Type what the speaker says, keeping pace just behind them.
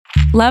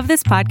Love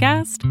this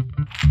podcast?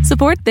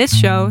 Support this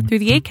show through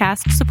the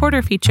Acast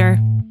supporter feature.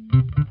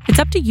 It's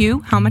up to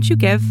you how much you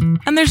give,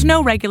 and there's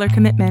no regular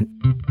commitment.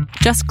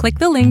 Just click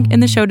the link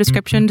in the show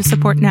description to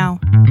support now.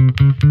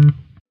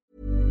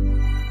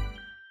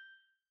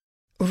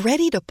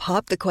 Ready to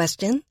pop the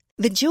question?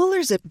 The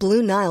jewelers at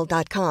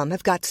BlueNile.com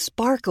have got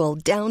sparkle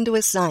down to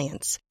a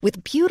science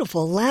with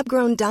beautiful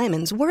lab-grown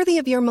diamonds worthy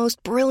of your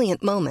most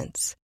brilliant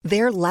moments.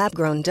 Their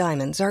lab-grown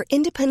diamonds are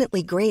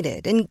independently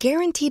graded and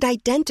guaranteed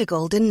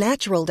identical to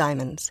natural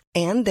diamonds,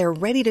 and they're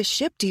ready to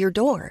ship to your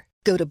door.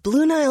 Go to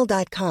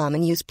BlueNile.com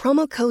and use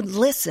promo code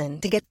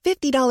LISTEN to get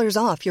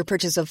 $50 off your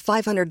purchase of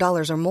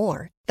 $500 or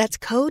more. That's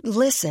code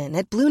LISTEN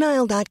at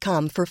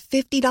BlueNile.com for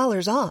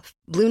 $50 off.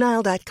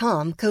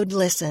 BlueNile.com, code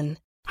LISTEN.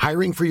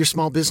 Hiring for your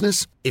small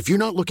business? If you're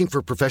not looking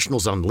for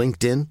professionals on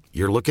LinkedIn,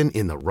 you're looking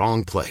in the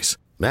wrong place.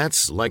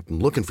 That's like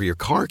looking for your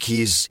car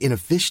keys in a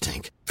fish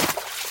tank.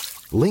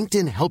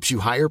 LinkedIn helps you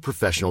hire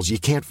professionals you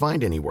can't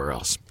find anywhere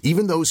else,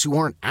 even those who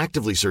aren't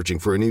actively searching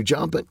for a new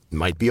job but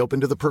might be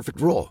open to the perfect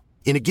role.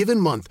 In a given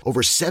month,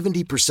 over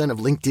 70% of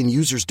LinkedIn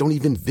users don't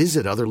even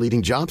visit other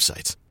leading job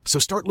sites. So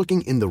start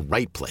looking in the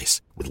right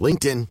place. With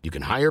LinkedIn, you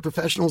can hire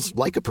professionals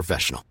like a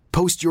professional.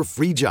 Post your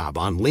free job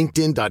on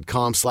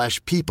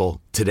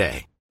linkedin.com/people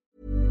today.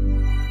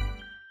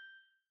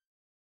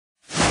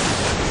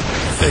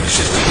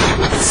 Fiction,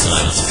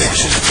 science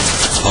fiction,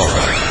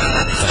 horror,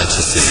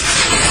 fantasy,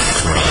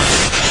 crime,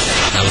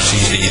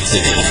 LGBT,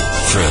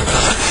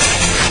 thriller.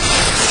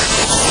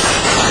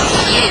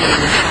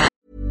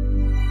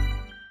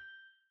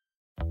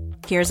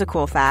 Here's a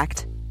cool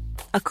fact.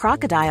 A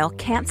crocodile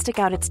can't stick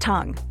out its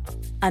tongue.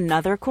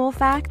 Another cool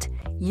fact,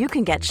 you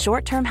can get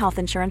short-term health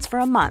insurance for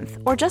a month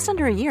or just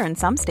under a year in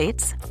some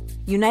states.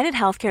 United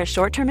Healthcare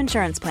short-term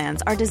insurance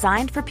plans are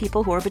designed for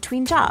people who are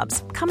between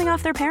jobs, coming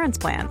off their parents'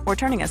 plan, or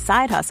turning a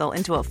side hustle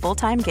into a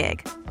full-time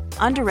gig.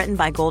 Underwritten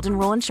by Golden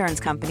Rule Insurance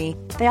Company,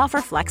 they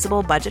offer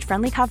flexible,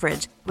 budget-friendly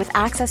coverage with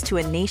access to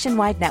a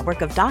nationwide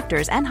network of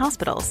doctors and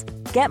hospitals.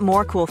 Get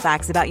more cool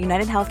facts about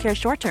United Healthcare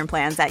short-term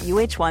plans at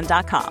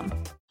uh1.com.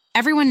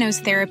 Everyone knows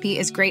therapy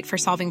is great for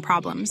solving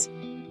problems,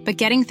 but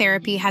getting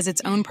therapy has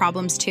its own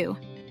problems too,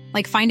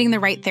 like finding the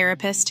right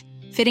therapist,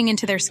 fitting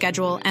into their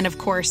schedule, and of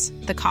course,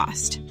 the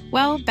cost.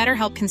 Well,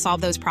 BetterHelp can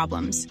solve those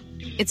problems.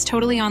 It's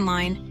totally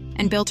online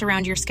and built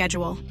around your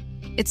schedule.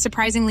 It's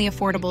surprisingly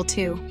affordable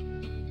too.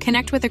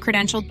 Connect with a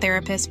credentialed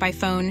therapist by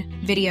phone,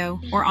 video,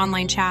 or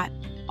online chat,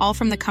 all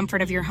from the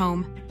comfort of your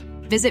home.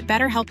 Visit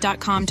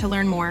BetterHelp.com to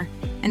learn more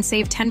and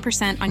save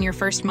 10% on your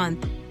first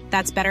month.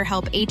 That's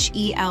BetterHelp,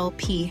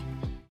 H-E-L-P.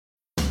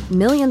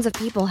 Millions of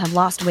people have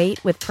lost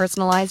weight with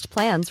personalized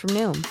plans from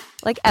Noom.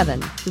 Like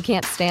Evan, who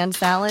can't stand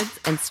salads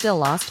and still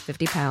lost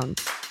 50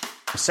 pounds.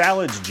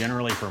 Salads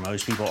generally for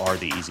most people are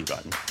the easy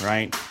button,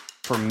 right?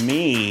 For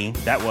me,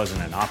 that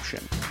wasn't an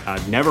option.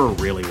 I never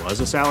really was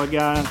a salad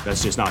guy.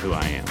 That's just not who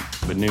I am.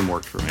 But Noom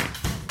worked for me.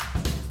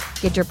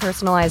 Get your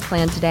personalized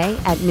plan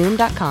today at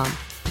Noom.com.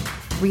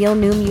 Real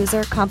Noom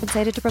user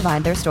compensated to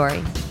provide their story.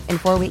 In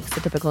 4 weeks,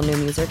 the typical Noom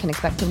user can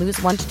expect to lose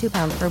 1 to 2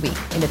 pounds per week.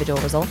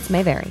 Individual results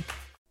may vary.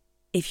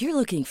 If you're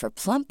looking for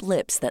plump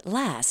lips that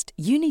last,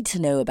 you need to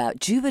know about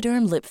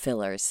Juvederm lip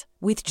fillers.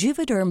 With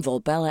Juvederm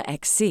Volbella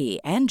XC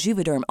and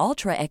Juvederm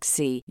Ultra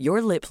XC,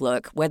 your lip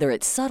look, whether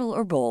it's subtle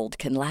or bold,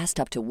 can last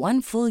up to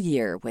 1 full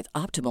year with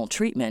optimal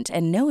treatment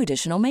and no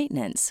additional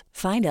maintenance.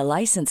 Find a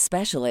licensed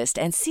specialist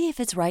and see if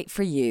it's right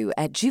for you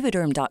at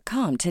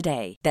Juvederm.com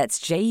today. That's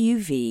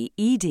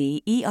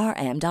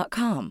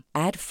JUVEDERM.com.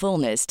 Add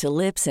fullness to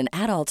lips in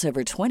adults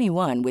over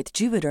 21 with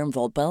Juvederm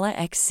Volbella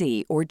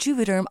XC or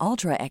Juvederm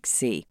Ultra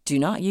XC. Do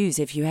not use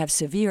if you have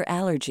severe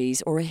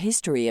allergies or a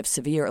history of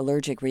severe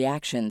allergic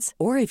reactions,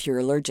 or if you're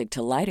allergic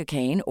to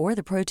lidocaine or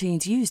the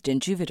proteins used in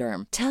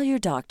Juvederm. Tell your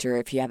doctor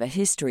if you have a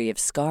history of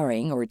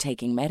scarring or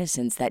taking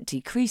medicines that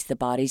decrease the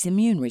body's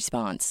immune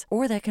response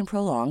or that can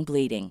prolong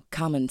bleeding.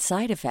 Common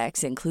side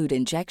effects include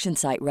injection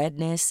site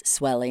redness,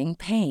 swelling,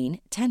 pain,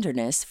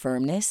 tenderness,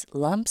 firmness,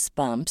 lumps,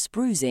 bumps,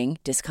 bruising,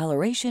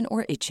 discoloration,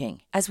 or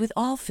itching. As with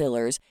all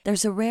fillers,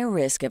 there's a rare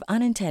risk of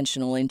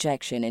unintentional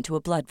injection into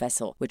a blood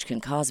vessel, which can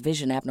cause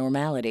vision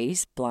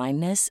abnormalities,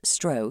 blindness,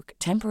 stroke,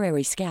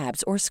 temporary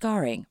scabs, or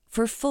scarring.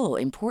 For full,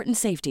 important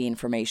safety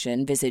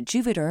information, visit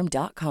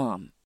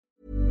Juvederm.com.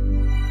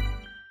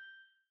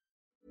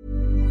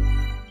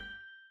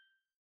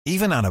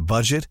 Even on a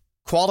budget,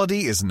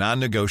 quality is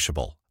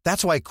non-negotiable.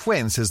 That's why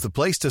Quince is the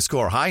place to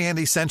score high-end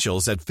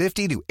essentials at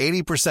 50 to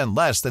 80%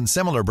 less than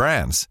similar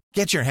brands.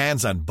 Get your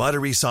hands on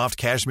buttery soft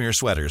cashmere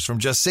sweaters from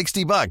just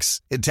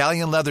 $60,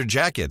 Italian leather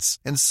jackets,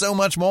 and so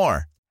much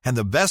more. And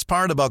the best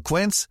part about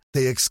Quince,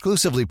 they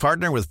exclusively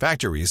partner with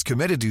factories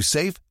committed to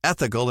safe,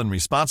 ethical, and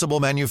responsible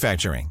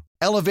manufacturing.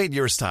 Elevate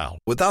your style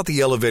without the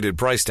elevated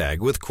price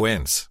tag with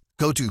Quince.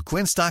 Go to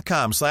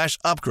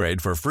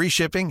quince.com/upgrade for free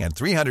shipping and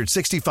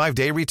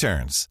 365-day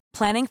returns.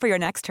 Planning for your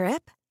next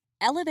trip?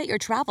 Elevate your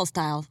travel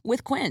style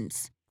with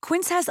Quince.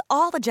 Quince has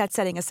all the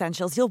jet-setting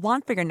essentials you'll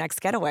want for your next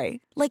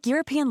getaway, like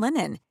European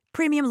linen,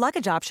 premium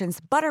luggage options,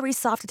 buttery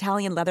soft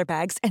Italian leather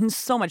bags, and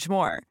so much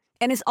more.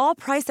 And is all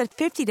priced at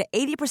 50 to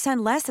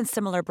 80% less than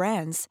similar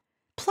brands.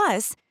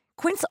 Plus,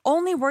 Quince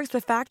only works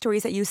with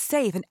factories that use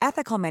safe and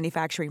ethical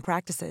manufacturing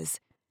practices.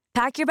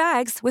 Pack your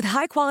bags with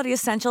high-quality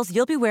essentials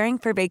you'll be wearing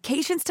for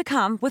vacations to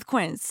come with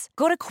Quince.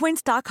 Go to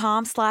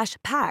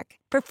quince.com/pack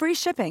for free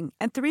shipping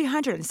and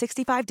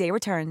 365-day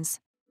returns.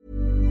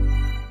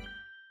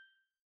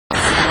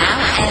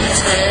 Now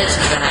entered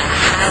the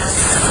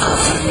House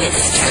of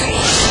Mystery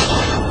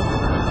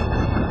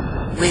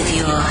with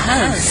your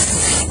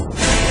hosts,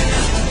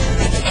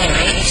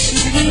 Eric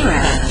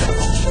Shapiro,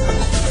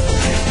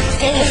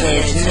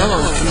 David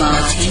North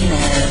Martino,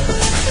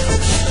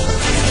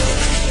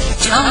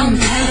 John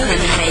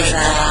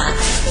Copenhaver,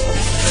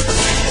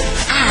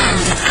 and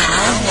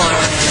Al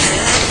Warren.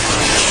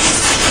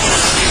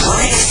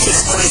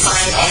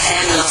 106.5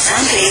 FM Los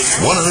Angeles,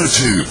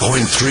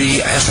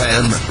 102.3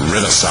 FM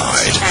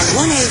Riverside, and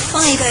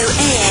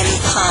 105.0 AM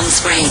Palm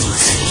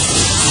Springs.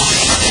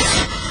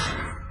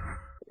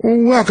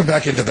 Welcome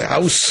back into the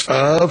House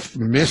of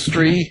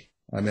Mystery.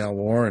 I'm Al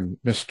Warren.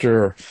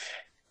 Mr.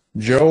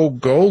 Joe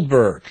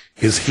Goldberg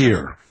is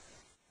here.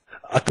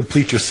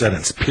 Complete your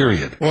sentence,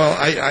 period. Well,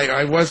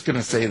 I was going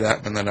to say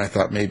that, but then I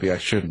thought maybe I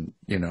shouldn't,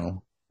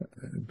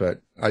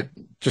 But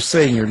just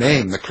saying your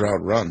name, the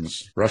crowd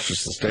rushes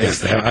the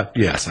stage.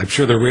 Yes, I'm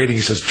sure the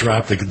ratings just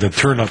dropped. The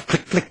turn up,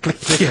 click, click, click,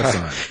 click.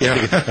 Yeah.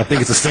 I think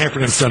it's a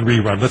Sanford and Son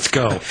rerun. Let's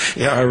go.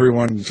 Yeah,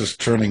 everyone's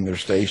just turning their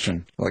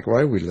station. Like,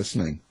 why are we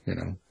listening,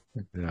 Yeah.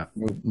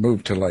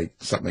 Move to like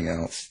something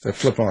else. They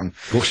flip on.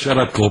 Well, shut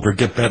up, Goldberg.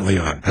 Get Bentley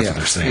on. That's what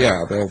they're saying.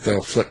 Yeah,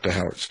 they'll flip to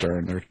Howard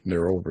Stern.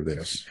 They're over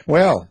this.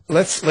 Well,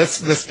 let's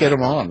get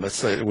them on. Let's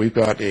say we've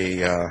got we've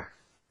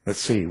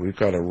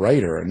got a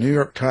writer, a New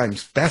York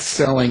Times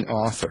best-selling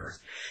author.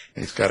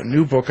 He's got a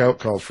new book out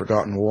called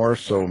Forgotten War.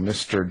 So,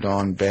 Mr.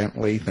 Don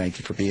Bentley, thank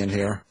you for being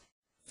here.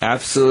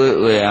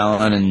 Absolutely,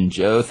 Alan and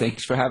Joe.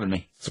 Thanks for having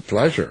me. It's a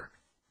pleasure.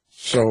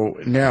 So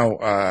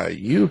now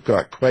you've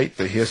got quite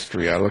the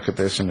history. I look at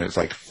this and it's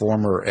like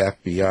former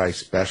FBI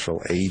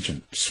special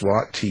agent,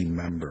 SWAT team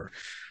member,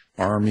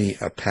 Army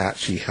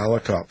Apache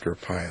helicopter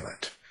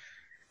pilot.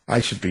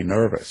 I should be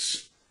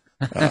nervous.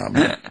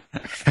 So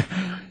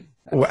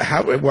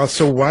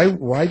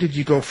why did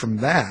you go from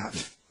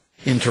that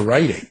into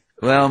writing?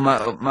 Well,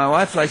 my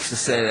wife likes to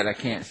say that I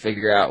can't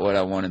figure out what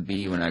I want to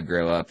be when I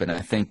grow up, and I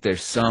think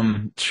there's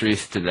some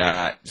truth to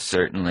that,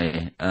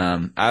 certainly.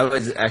 I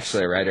was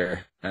actually a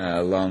writer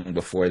long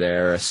before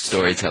there, a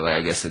storyteller,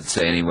 I guess I'd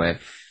say anyway.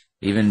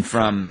 Even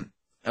from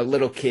a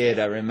little kid,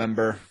 I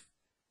remember,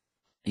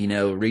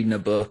 reading a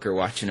book or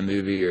watching a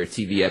movie or a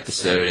TV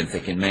episode and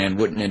thinking, man,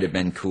 wouldn't it have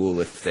been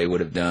cool if they would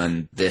have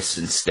done this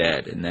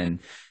instead? And then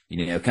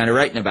kind of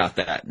writing about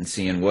that and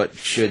seeing what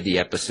should the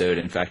episode.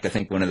 In fact, I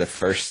think one of the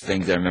first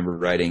things I remember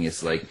writing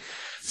is like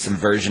some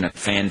version of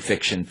fan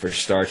fiction for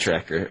Star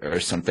Trek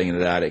or something to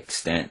that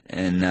extent.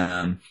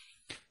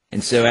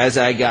 And so as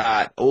I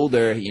got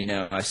older,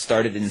 I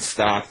started and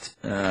stopped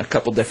a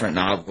couple different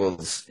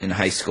novels in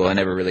high school. I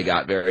never really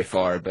got very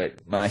far,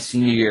 but my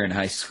senior year in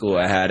high school,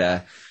 I had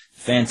a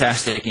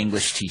fantastic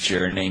English teacher.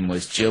 Her name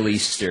was Jill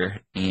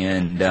Easter,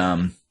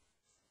 and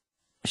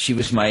she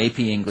was my AP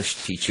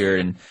English teacher.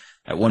 And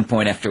at one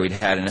point, after we'd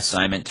had an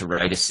assignment to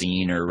write a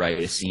scene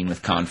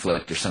with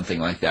conflict or something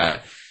like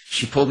that,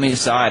 she pulled me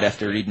aside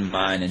after reading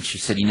mine and she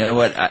said, you know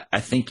what, I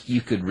think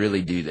you could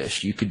really do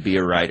this. You could be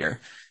a writer.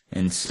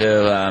 And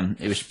so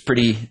it was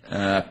pretty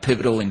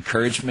pivotal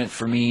encouragement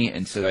for me.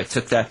 And so I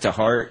took that to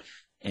heart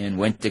and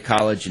went to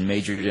college and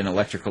majored in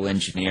electrical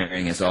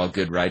engineering, as all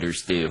good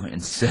writers do.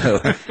 And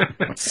so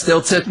it still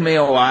took me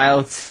a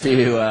while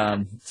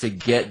to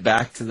get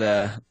back to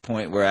the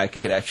point where I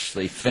could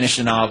actually finish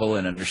a novel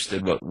and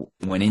understood what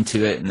went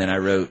into it. And then I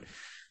wrote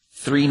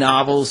 3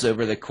 novels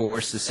over the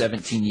course of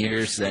 17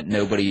 years that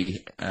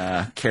nobody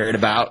cared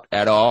about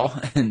at all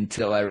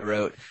until I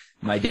wrote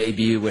my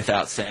debut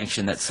Without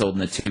Sanction that sold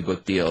in a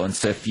 2-book deal. And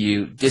so if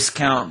you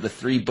discount the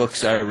 3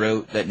 books I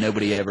wrote that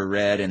nobody ever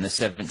read in the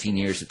 17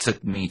 years it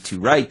took me to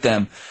write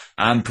them,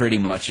 I'm pretty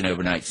much an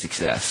overnight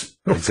success.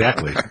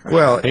 Exactly.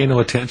 Well, pay no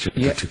attention.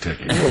 Yeah, to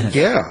take it. Well,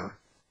 yeah.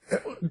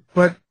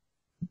 But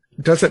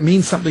does it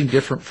mean something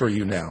different for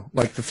you now?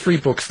 Like the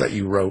 3 books that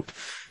you wrote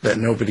that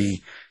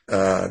nobody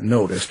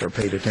noticed or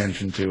paid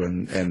attention to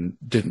and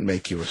didn't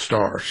make you a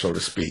star, so to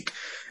speak.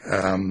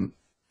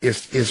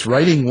 Is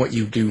writing what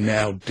you do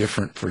now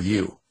different for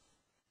you?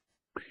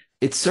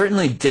 It's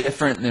certainly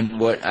different than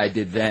what I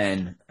did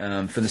then.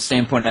 From the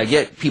standpoint, I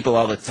get people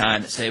all the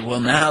time that say, well,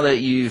 now that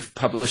you've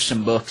published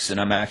some books, and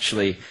I'm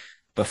actually,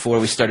 before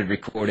we started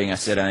recording, I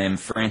said I am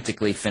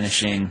frantically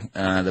finishing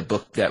the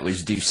book that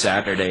was due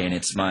Saturday, and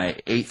it's my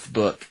 8th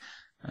book,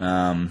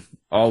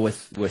 all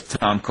with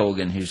Tom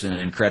Colgan, who's an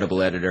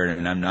incredible editor,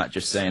 and I'm not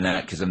just saying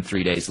that because I'm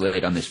 3 days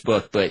late on this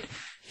book, but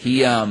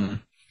he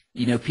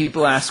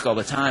people ask all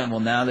the time, well,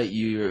 now that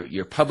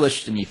you're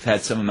published and you've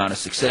had some amount of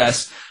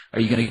success,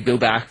 are you going to go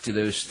back to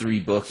those 3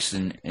 books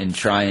and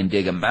try and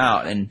dig them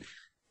out?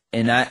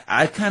 And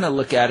I kind of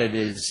look at it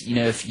as,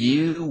 if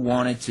you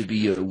wanted to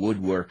be a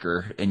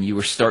woodworker and you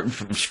were starting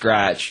from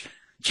scratch,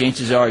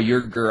 chances are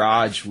your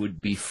garage would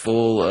be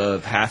full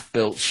of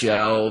half-built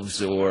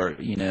shelves or,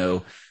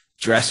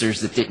 dressers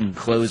that didn't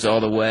close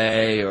all the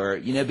way, or,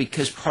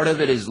 because part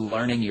of it is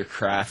learning your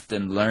craft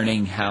and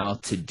learning how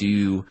to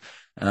do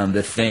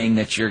the thing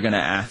that you're going to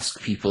ask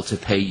people to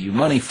pay you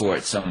money for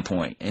at some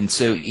point. And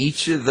so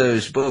each of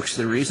those books,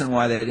 the reason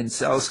why they didn't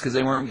sell is because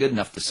they weren't good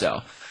enough to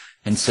sell.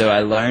 And so I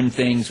learned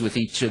things with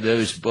each of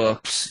those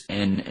books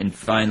and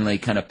finally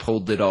kind of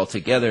pulled it all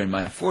together in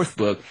my fourth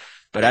book.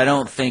 But I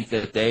don't think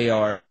that they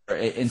are.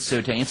 And so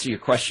to answer your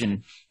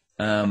question,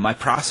 my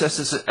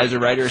process as a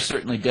writer is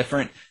certainly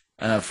different.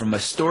 From a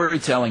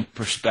storytelling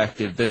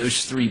perspective,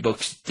 those three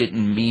books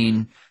didn't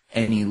mean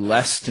any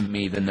less to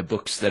me than the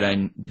books that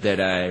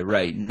I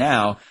write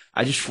now.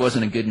 I just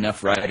wasn't a good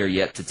enough writer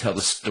yet to tell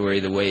the story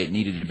the way it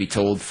needed to be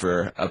told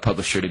for a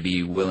publisher to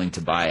be willing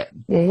to buy it.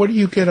 Well, what do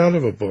you get out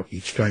of a book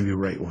each time you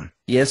write one?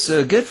 Yeah,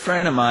 so a good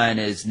friend of mine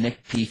is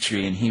Nick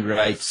Petrie, and he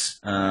writes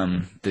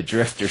the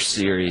Drifter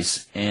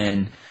series.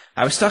 And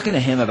I was talking to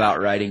him about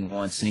writing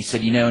once, and he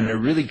said, in a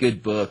really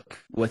good book,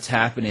 what's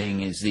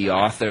happening is the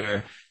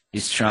author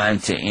is trying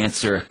to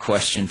answer a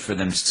question for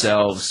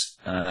themselves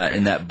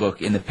in that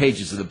book, in the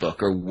pages of the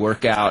book, or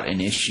work out an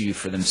issue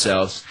for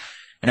themselves.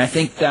 And I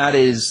think that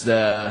is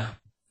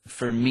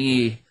for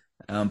me,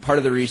 part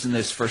of the reason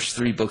those first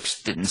three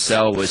books didn't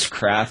sell was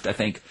craft. I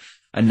think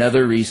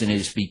another reason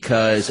is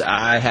because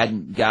I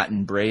hadn't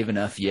gotten brave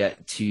enough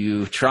yet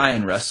to try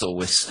and wrestle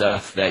with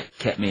stuff that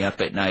kept me up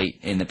at night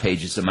in the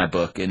pages of my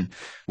book. And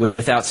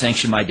Without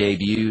Sanction, my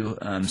debut,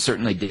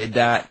 certainly did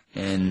that.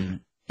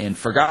 And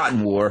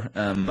Forgotten War,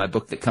 my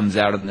book that comes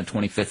out on the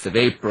 25th of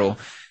April,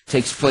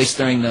 takes place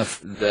during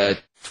the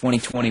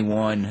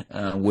 2021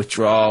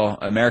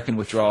 American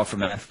withdrawal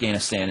from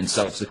Afghanistan and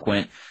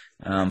subsequent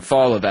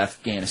fall of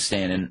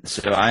Afghanistan. And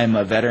so I am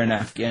a veteran in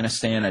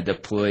Afghanistan. I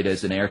deployed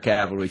as an air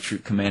cavalry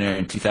troop commander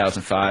in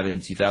 2005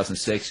 and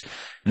 2006.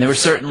 And there were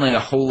certainly a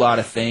whole lot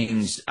of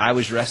things I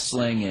was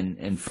wrestling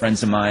and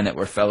friends of mine that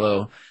were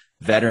fellow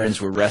veterans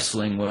were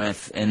wrestling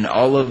with, and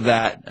all of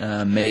that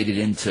made it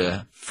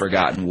into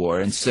Forgotten War.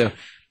 And so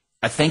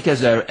I think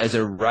as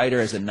a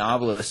writer, as a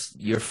novelist,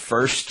 your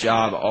first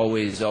job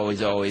always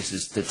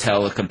is to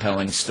tell a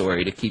compelling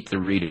story, to keep the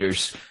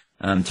readers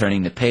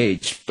turning the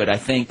page. But I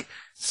think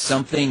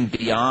something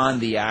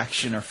beyond the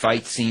action or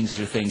fight scenes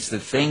or things, the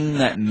thing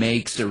that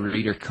makes a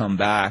reader come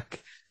back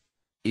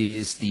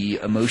is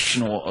the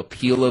emotional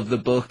appeal of the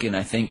book. And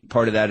I think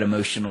part of that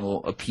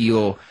emotional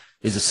appeal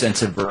is a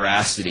sense of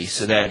veracity,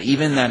 so that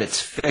even though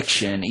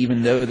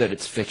that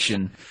it's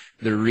fiction,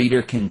 the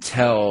reader can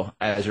tell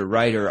as a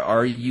writer,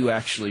 are you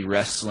actually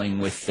wrestling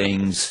with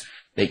things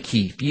that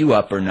keep you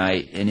up at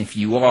night? And if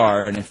you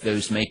are, and if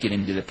those make it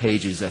into the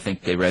pages, I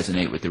think they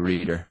resonate with the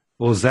reader.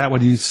 Well, is that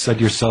when you said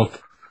to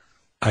yourself,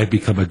 I've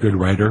become a good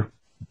writer?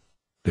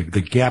 The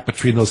gap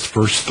between those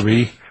first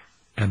three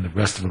and the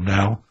rest of them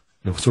now?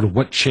 Sort of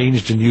what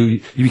changed in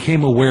you? You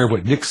became aware of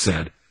what Nick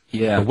said.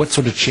 Yeah. But what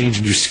sort of change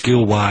in your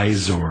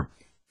skill-wise or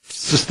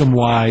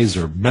system-wise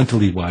or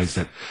mentally-wise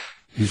that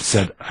you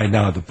said, I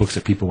now have the books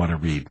that people want to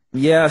read?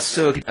 Yeah,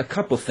 so a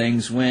couple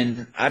things.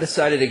 When I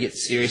decided to get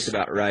serious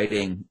about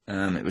writing,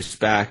 it was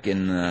back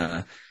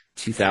in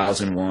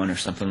 2001 or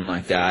something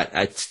like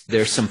that.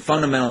 There's some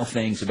fundamental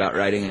things about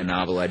writing a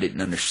novel I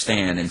didn't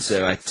understand, and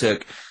so I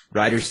took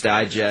Writer's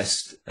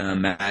Digest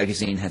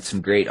magazine, had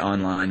some great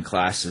online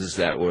classes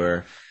that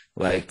were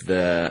like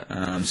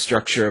the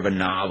structure of a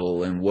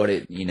novel and what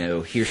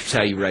here's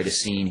how you write a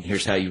scene,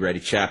 here's how you write a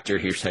chapter,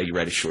 here's how you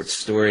write a short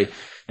story.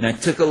 And I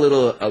took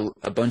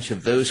a bunch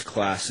of those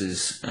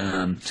classes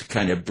to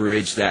kind of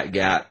bridge that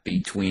gap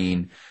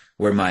between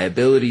where my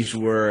abilities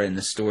were and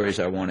the stories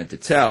I wanted to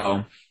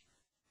tell.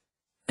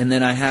 And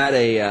then I had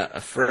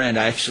a friend.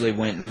 I actually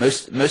went.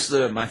 Most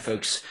of my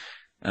folks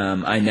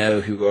I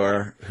know who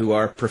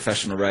are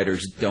professional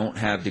writers don't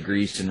have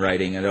degrees in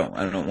writing. I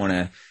don't want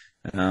to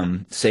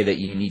say that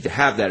you need to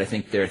have that. I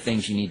think there are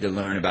things you need to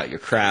learn about your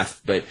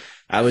craft, but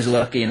I was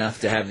lucky enough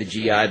to have the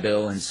GI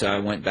Bill, and so I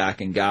went back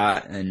and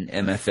got an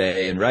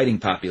MFA in writing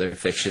popular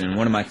fiction. And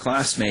one of my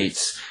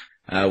classmates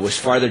was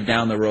farther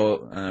down the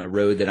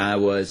road than I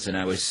was, and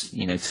I was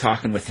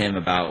talking with him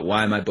about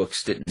why my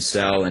books didn't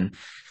sell. And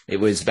it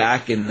was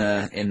back in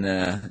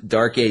the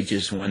dark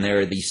ages when there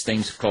were these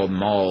things called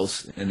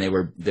malls, and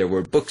there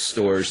were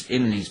bookstores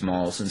in these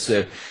malls. And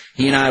so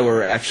he and I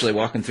were actually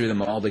walking through the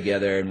mall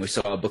together, and we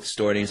saw a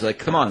bookstore, and he was like,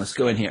 "Come on, let's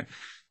go in here."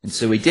 And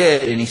so we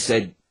did, and he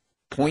said,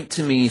 "Point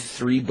to me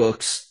 3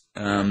 books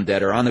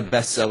that are on the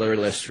bestseller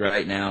list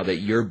right now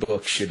that your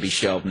book should be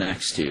shelved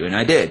next to." And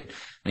I did. And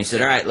he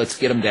said, "All right, let's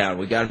get them down."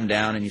 We got them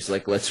down, and he's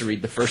like, "Let's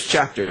read the first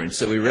chapter." And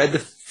so we read the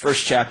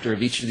first chapter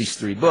of each of these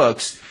 3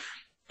 books.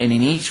 And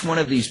in each one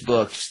of these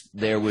books,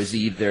 there was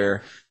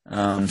either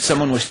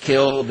someone was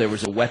killed, there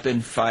was a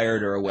weapon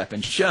fired, or a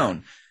weapon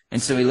shown.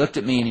 And so he looked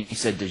at me and he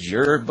said, "Does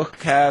your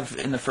book have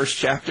in the first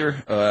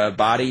chapter a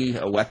body,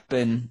 a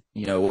weapon,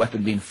 a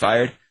weapon being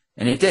fired?"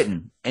 And it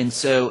didn't. And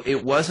so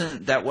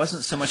that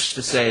wasn't so much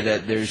to say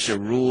that there's a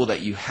rule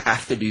that you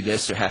have to do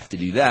this or have to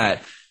do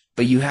that.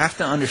 but you have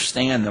to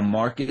understand the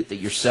market that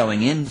you're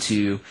selling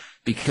into,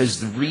 because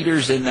the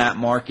readers in that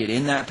market,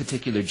 in that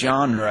particular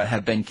genre,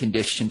 have been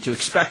conditioned to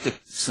expect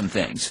some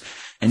things.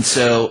 And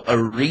so a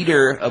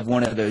reader of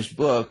one of those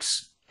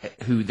books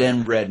who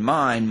then read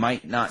mine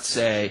might not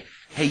say,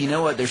 hey, you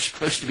know what, there's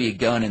supposed to be a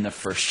gun in the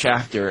first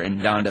chapter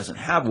and Don doesn't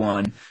have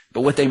one.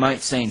 But what they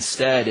might say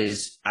instead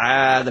is,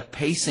 the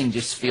pacing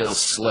just feels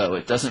slow.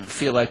 It doesn't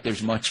feel like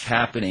there's much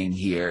happening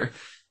here.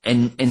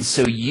 And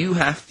so you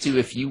have to,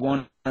 if you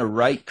want to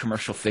write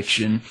commercial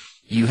fiction,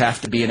 you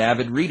have to be an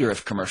avid reader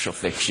of commercial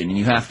fiction, and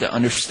you have to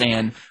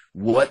understand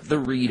what the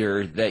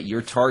reader that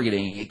you're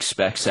targeting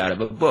expects out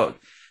of a book.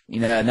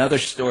 You know, another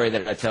story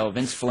that I tell,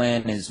 Vince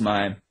Flynn is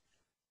my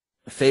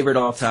favorite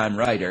all-time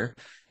writer.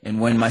 And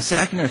when my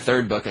second or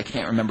third book, I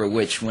can't remember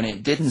which, when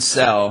it didn't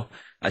sell,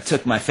 I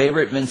took my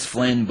favorite Vince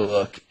Flynn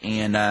book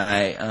and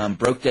I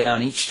broke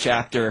down each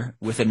chapter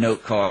with a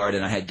note card,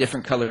 and I had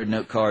different colored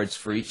note cards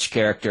for each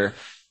character.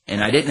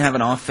 And I didn't have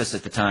an office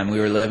at the time. We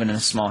were living in a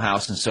small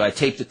house, and so I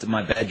taped it to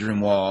my bedroom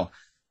wall,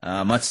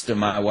 much to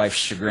my wife's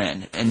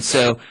chagrin. And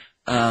so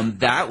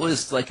that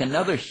was like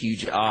another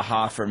huge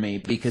aha for me,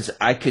 because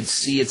I could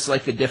see it's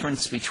like the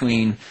difference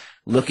between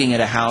looking at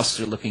a house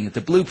or looking at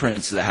the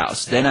blueprints of the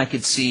house. Then I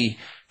could see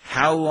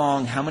how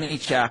many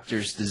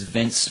chapters does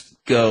Vince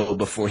go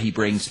before he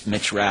brings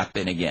Mitch Rapp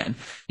in again?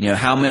 You know,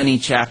 how many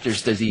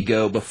chapters does he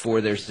go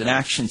before there's an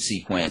action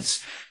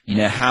sequence? You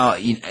know,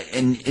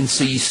 and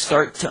so you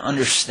start to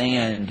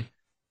understand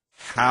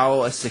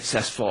how a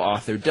successful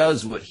author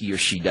does what he or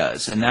she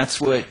does. And that's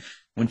what,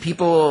 when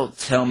people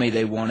tell me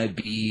they want to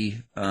be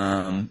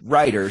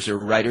writers or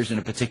writers in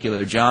a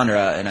particular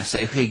genre, and I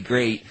say, okay,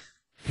 great,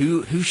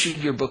 who should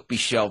your book be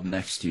shelved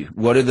next to?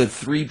 What are the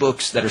 3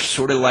 books that are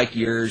sort of like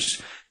yours,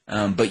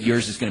 but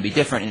yours is going to be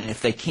different? And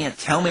if they can't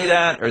tell me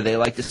that, or they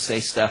like to say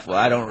stuff, well,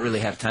 I don't really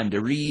have time to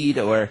read,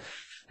 or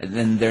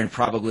then they're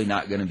probably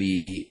not going to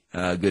be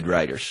good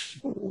writers.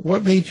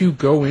 What made you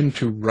go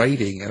into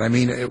writing? And I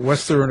mean,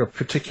 was there a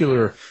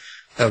particular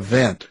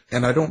event?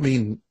 And I don't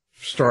mean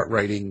start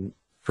writing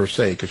per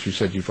se, because you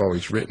said you've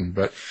always written,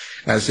 but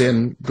as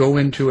in go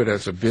into it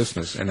as a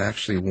business and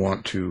actually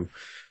want to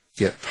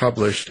get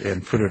published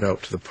and put it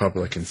out to the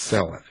public and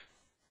sell it.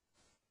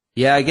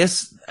 Yeah, I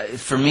guess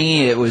for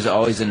me it was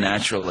always a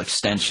natural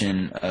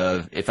extension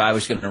of, if I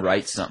was going to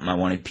write something, I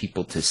wanted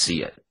people to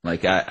see it.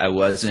 Like I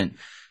wasn't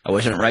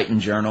writing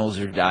journals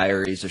or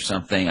diaries or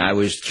something. I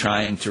was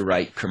trying to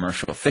write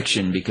commercial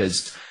fiction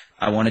because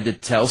I wanted to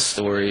tell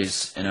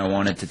stories, and I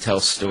wanted to tell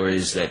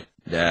stories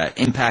that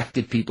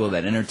impacted people,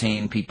 that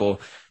entertained people.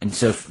 And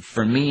so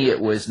for me,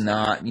 it was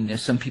not, you know,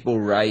 some people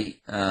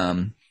write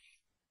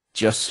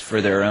just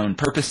for their own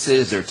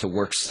purposes or to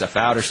work stuff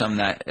out or something.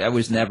 That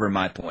was never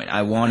my point.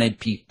 I wanted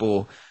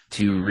people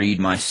to read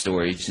my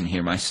stories and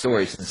hear my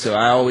stories. And so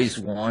I always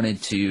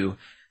wanted to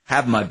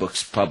have my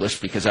books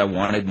published because I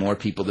wanted more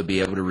people to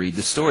be able to read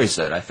the stories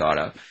that I thought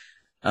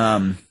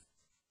of.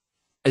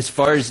 As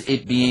far as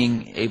it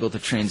being able to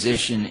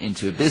transition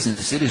into a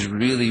business, it is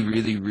really,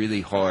 really,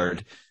 really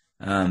hard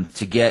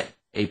to get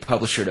a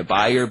publisher to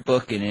buy your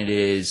book, and it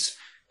is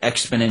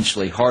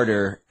exponentially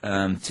harder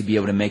to be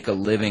able to make a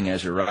living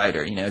as a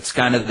writer. You know, it's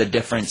kind of the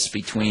difference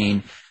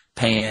between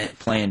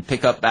playing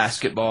pickup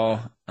basketball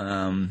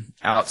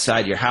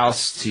outside your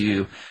house,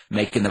 to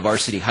making the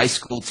varsity high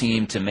school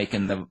team, to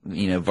making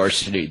the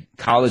varsity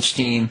college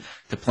team,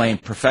 to playing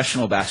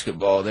professional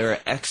basketball. There are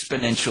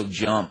exponential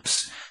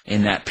jumps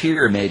in that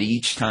pyramid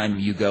each time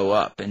you go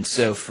up. And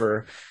so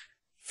for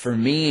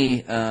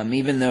me,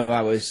 even though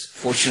I was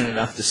fortunate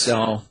enough to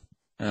sell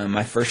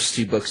my first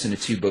 2 books in a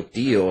 2-book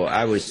deal,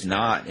 I was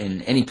not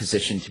in any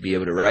position to be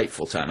able to write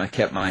full-time. I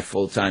kept my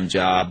full-time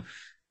job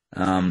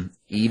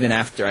even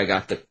after I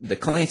got the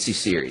Clancy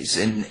series.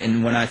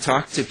 And when I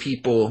talk to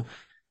people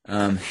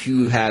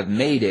who have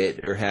made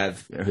it who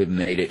have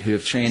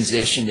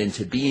transitioned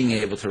into being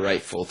able to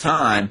write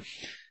full-time,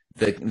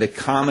 the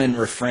common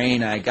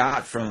refrain I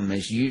got from them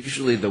is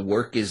usually the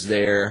work is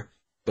there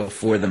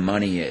before the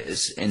money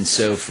is. And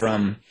so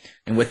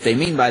and what they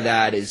mean by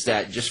that is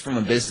that just from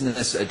a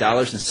business, a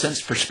dollars and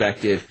cents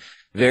perspective,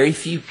 very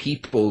few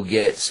people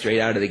get straight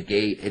out of the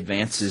gate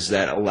advances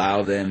that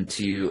allow them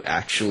to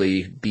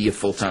actually be a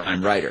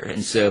full-time writer.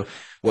 And so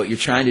what you're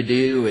trying to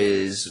do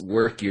is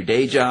work your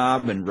day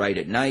job and write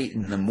at night,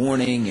 in the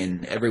morning,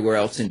 and everywhere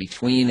else in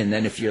between. And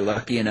then if you're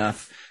lucky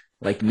enough,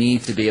 like me,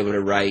 to be able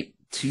to write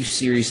 2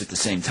 series at the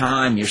same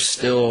time, you're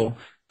still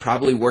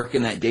probably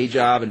working that day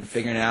job and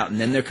figuring it out. And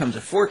then there comes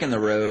a fork in the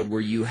road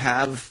where you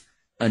have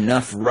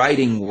enough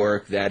writing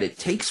work that it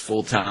takes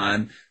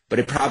full-time, but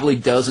it probably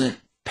doesn't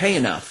pay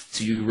enough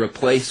to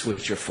replace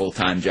what your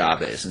full-time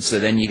job is. And so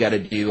then you got to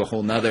do a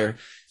whole nother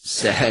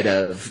set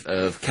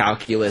of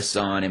calculus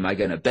on, am I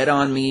going to bet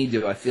on me?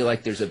 Do I feel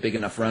like there's a big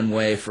enough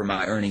runway for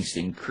my earnings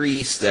to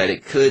increase that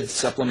it could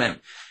supplement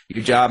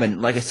your job?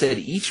 And like I said,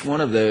 each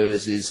one of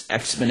those is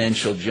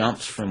exponential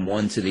jumps from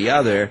one to the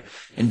other,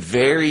 and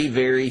very,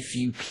 very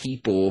few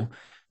people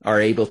are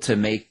able to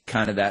make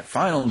kind of that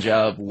final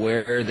job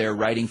where they're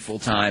writing full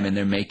time and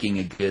they're making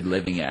a good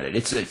living at it.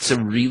 It's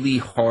a really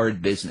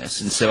hard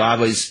business. And so I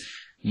was,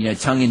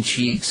 tongue in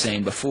cheek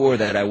saying before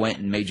that I went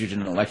and majored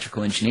in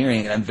electrical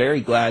engineering, and I'm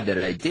very glad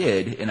that I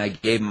did.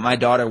 And my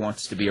daughter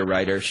wants to be a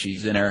writer.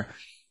 She's in her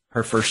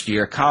first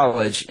year of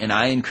college, and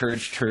I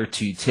encouraged her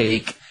to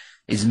take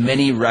as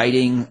many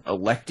writing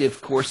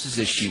elective courses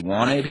as she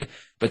wanted,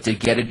 but to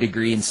get a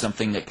degree in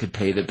something that could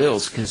pay the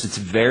bills, because it's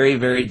very,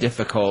 very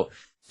difficult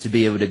to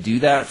be able to do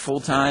that full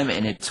time,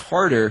 and it's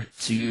harder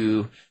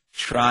to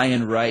try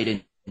and write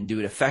and do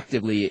it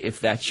effectively if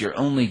that's your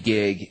only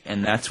gig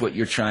and that's what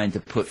you're trying to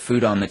put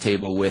food on the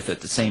table with. At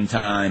the same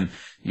time,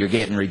 you're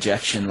getting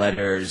rejection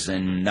letters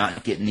and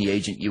not getting the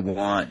agent you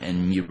want,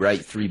 and you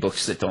write 3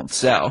 books that don't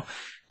sell.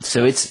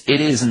 So it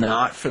is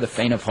not for the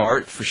faint of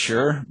heart, for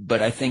sure.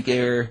 But I think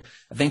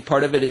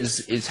part of it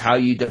is how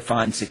you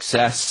define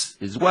success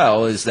as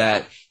well. Is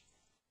that,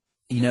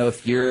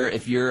 if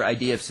your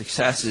idea of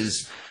success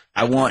is,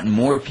 I want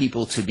more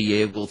people to be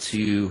able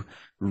to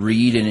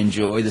read and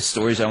enjoy the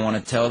stories I want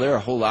to tell, there are a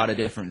whole lot of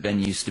different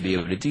venues to be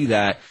able to do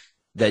that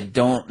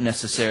don't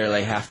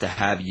necessarily have to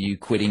have you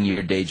quitting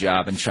your day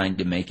job and trying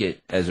to make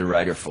it as a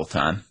writer full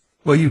time.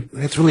 Well,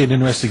 that's really an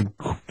interesting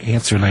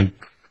answer, and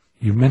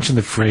you mentioned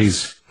the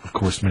phrase, of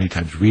course, many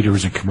times,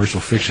 readers in commercial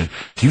fiction.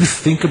 Do you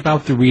think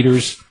about the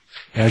readers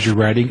as you're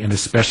writing? And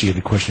especially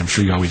the question I'm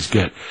sure you always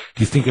get,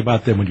 do you think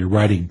about them when you're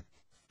writing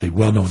the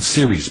well-known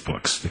series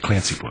books, the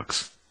Clancy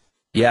books?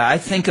 Yeah, I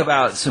think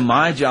so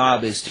my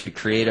job is to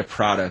create a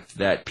product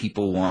that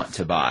people want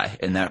to buy,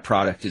 and that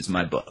product is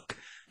my book.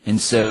 And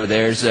so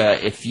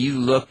if you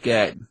look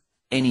at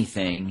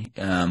anything,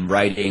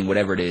 writing,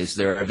 whatever it is,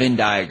 there are Venn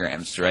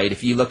diagrams, right?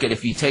 If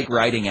you take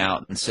writing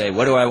out and say,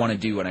 what do I want to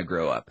do when I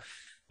grow up?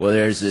 Well,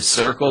 there's this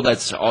circle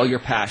that's all your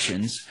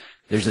passions.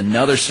 There's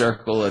another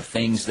circle of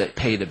things that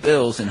pay the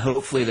bills, and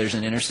hopefully there's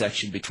an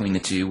intersection between the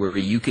two where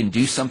you can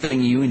do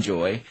something you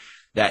enjoy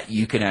that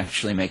you can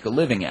actually make a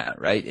living at,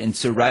 right? And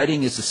so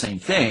writing is the same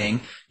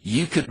thing.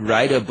 You could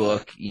write a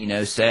book,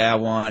 say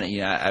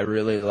I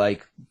really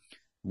like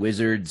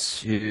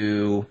wizards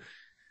who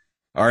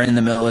are in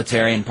the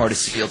military and part of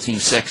SEAL Team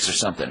 6 or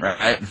something,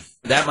 right?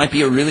 That might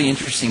be a really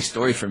interesting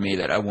story for me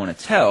that I want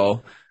to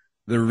tell.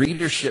 The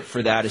readership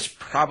for that is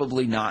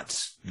probably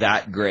not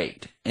that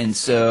great. And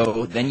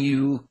so then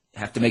you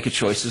have to make a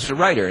choice as a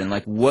writer. And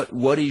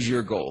what is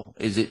your goal?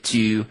 Is it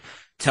to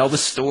tell the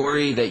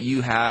story that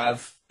you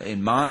have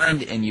in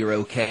mind and you're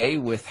okay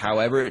with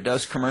however it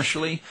does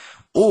commercially?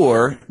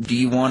 Or do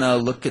you want to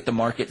look at the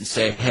market and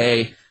say,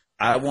 hey,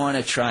 I want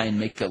to try and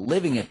make a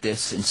living at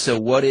this. And so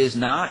what is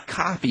not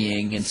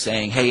copying and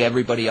saying, hey,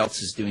 everybody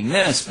else is doing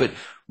this, but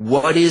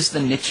what is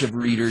the niche of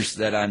readers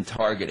that I'm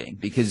targeting?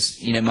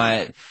 Because,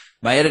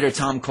 my editor,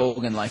 Tom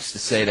Colgan, likes to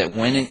say that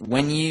when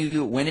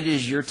it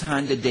is your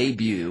time to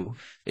debut,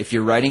 if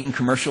you're writing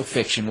commercial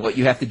fiction, what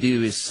you have to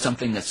do is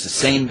something that's the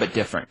same but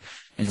different.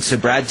 And so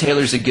Brad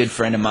Taylor's a good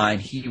friend of mine.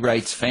 He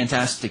writes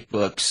fantastic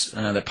books,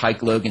 the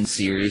Pike Logan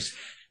series.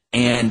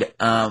 And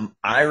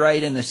I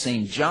write in the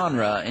same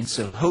genre, and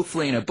so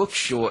hopefully in a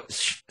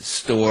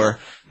bookstore,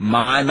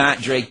 my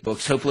Matt Drake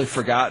books, hopefully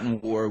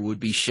Forgotten War, would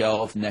be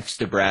shelved next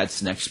to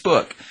Brad's next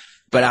book.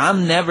 But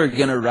I'm never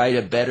going to write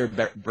a better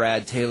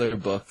Brad Taylor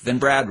book than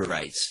Brad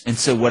writes. And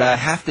so what I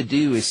have to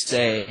do is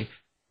say,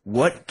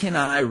 what can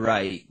I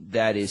write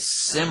that is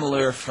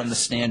similar from the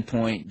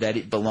standpoint that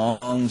it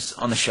belongs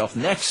on the shelf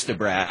next to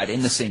Brad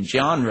in the same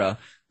genre,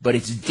 but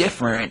it's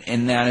different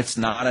in that it's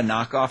not a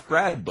knockoff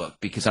Brad book,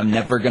 because I'm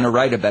never going to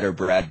write a better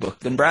Brad book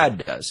than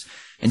Brad does.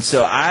 And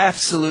so I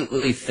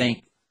absolutely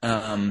think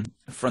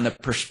from the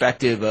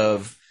perspective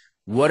of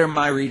what are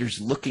my readers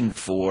looking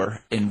for,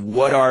 and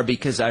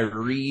because I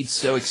read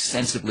so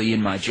extensively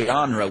in my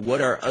genre,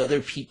 what are other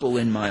people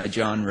in my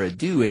genre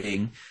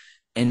doing?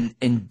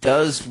 And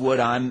does what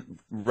I'm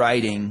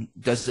writing,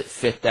 does it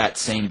fit that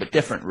same but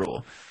different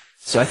rule?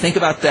 So I think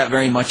about that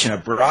very much in a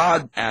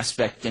broad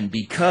aspect, and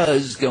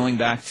because, going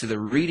back to the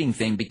reading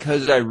thing,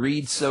 because I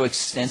read so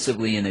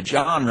extensively in the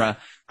genre,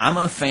 I'm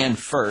a fan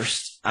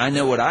first. I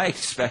know what I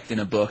expect in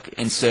a book,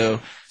 and so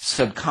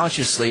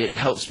subconsciously it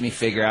helps me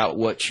figure out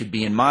what should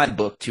be in my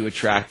book to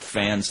attract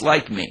fans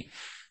like me.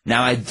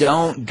 Now, I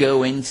don't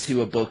go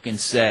into a book and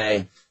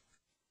say,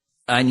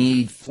 I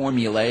need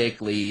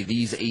formulaically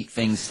these 8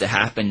 things to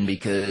happen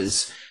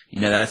because,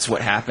 that's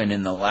what happened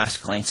in the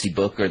last Clancy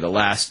book or the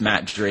last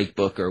Matt Drake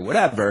book or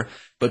whatever.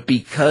 But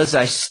because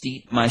I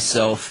steep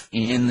myself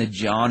in the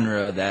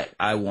genre that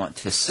I want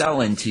to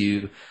sell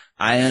into,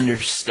 I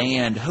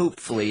understand,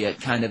 hopefully, at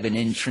kind of an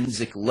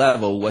intrinsic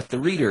level, what the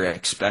reader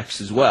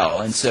expects as well.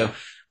 And so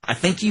I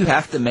think you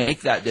have to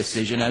make that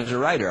decision as a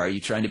writer. Are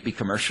you trying to be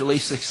commercially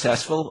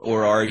successful,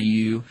 or are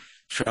you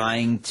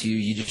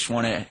you just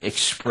want to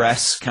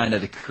express kind of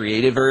the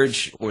creative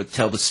urge or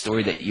tell the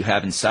story that you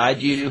have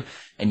inside you,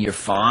 and you're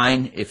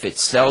fine if it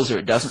sells or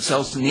it doesn't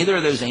sell? So neither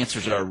of those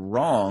answers are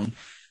wrong,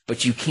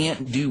 but you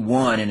can't do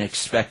one and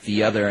expect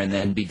the other and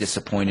then be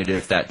disappointed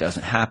if that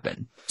doesn't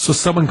happen. So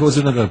someone goes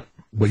into the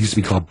what used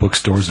to be called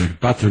bookstores. They're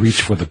about to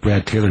reach for the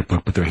Brad Taylor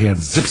book, but their hand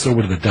zips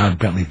over to the Don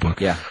Bentley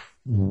book. Yeah.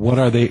 What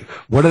are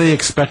they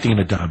expecting in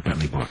a Don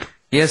Bentley book?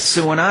 Yes,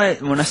 so when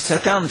I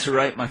sat down to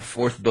write my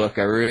fourth book,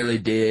 I really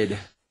did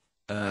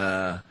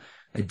a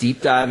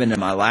deep dive into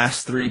my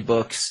last three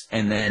books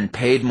and then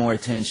paid more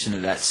attention to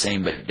that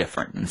same but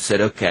different and said,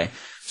 okay,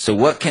 so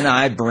what can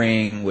I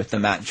bring with the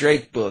Matt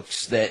Drake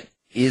books that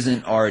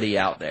isn't already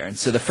out there? And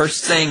so the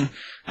first thing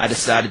I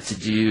decided to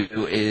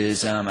do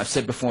is, I've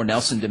said before,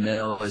 Nelson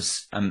DeMille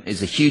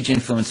is a huge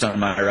influence on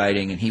my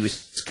writing, and he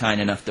was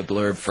kind enough to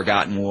blurb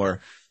Forgotten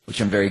War,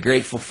 which I'm very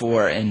grateful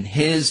for. And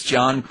his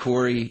John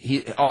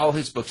Corey, all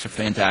his books are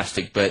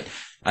fantastic, but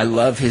I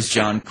love his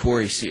John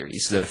Corey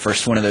series. The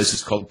first one of those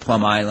is called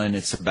Plum Island.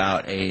 It's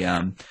about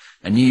a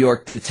New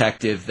York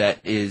detective that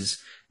is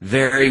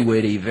very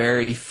witty,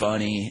 very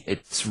funny.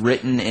 It's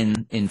written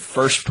in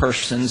first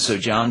person, so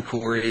John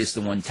Corey is the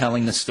one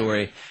telling the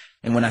story.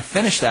 And when I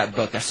finished that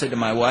book, I said to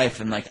my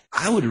wife,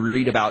 I would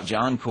read about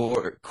John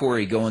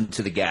Corey going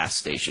to the gas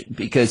station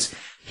because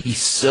he's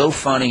so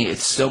funny.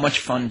 It's so much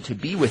fun to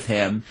be with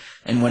him.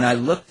 And when I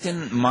looked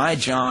in my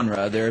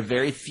genre, there are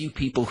very few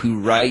people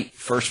who write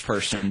first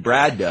person.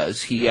 Brad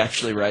does. He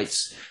actually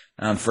writes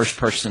first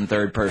person,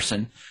 third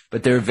person.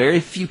 But there are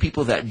very few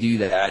people that do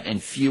that,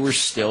 and fewer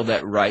still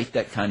that write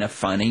that kind of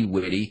funny,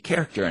 witty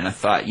character. And I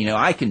thought,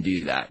 I can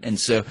do that. And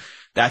so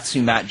that's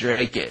who Matt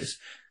Drake is.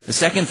 The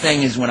second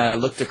thing is when I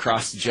looked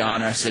across the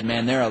genre, I said,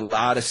 man, there are a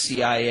lot of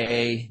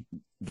CIA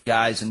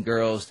guys and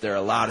girls. There are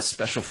a lot of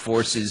special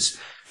forces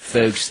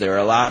folks. There are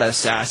a lot of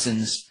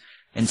assassins.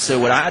 And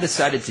so what I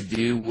decided to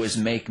do was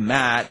make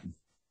Matt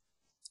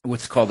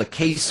what's called a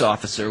case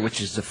officer, which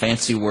is a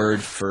fancy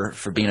word for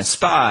being a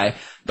spy.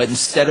 But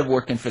instead of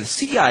working for the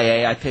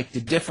CIA, I picked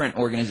a different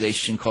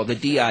organization called the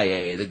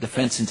DIA, the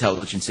Defense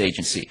Intelligence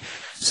Agency.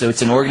 So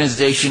it's an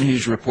organization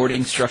whose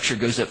reporting structure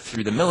goes up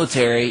through the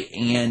military,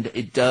 and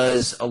it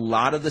does a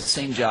lot of the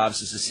same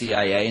jobs as the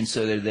CIA. And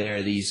so there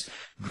are these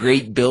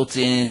great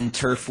built-in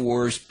turf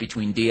wars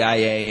between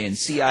DIA and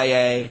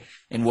CIA.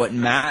 And what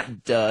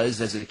Matt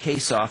does as a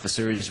case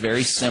officer is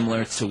very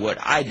similar to what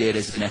I did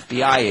as an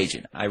FBI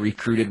agent. I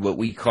recruited what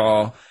we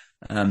call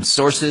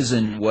sources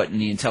and what in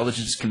the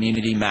intelligence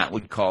community Matt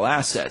would call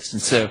assets.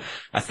 And so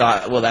I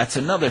thought, well, that's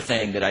another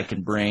thing that I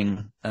can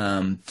bring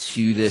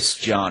to this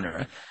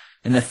genre.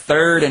 And the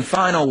third and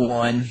final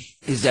one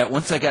is that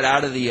once I got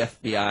out of the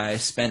FBI, I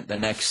spent the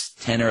next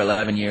 10 or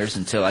 11 years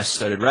until I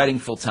started writing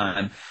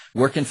full-time,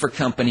 working for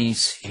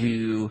companies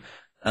who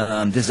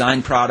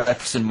designed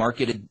products and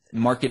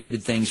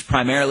marketed things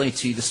primarily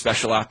to the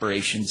special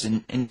operations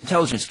and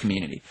intelligence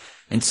community.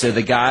 And so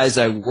the guys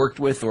I worked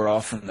with were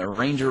all from the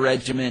Ranger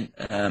Regiment.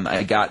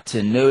 I got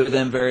to know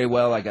them very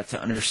well. I got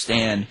to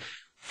understand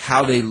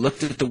how they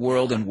looked at the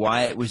world and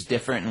why it was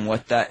different and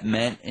what that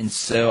meant. And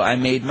so I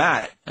made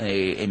Matt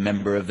a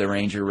member of the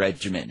Ranger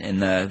Regiment.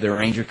 And the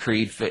Ranger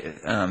Creed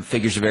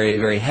figures very,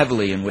 very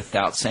heavily and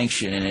without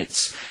sanction. And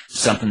it's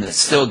something that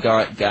still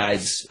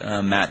guides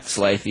Matt's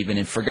life even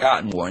in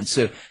Forgotten War. And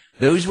so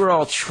those were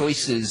all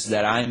choices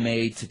that I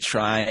made to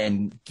try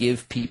and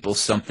give people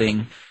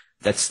something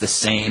that's the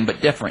same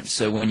but different.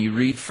 So when you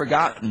read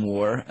Forgotten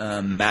War,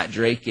 Matt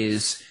Drake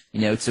is,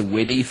 it's a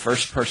witty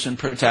first-person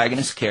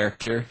protagonist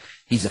character.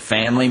 He's a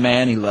family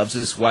man. He loves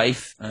his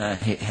wife.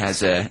 He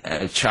has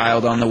a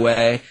child on the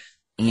way,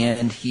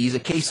 and he's a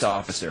case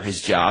officer.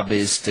 His job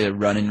is to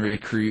run and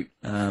recruit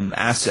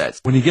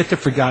assets. When you get to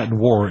Forgotten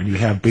War and you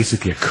have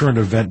basically a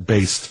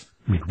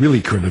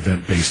really current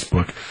event-based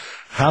book,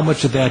 how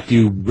much of that do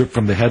you rip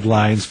from the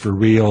headlines for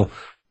real,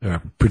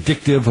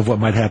 predictive of what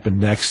might happen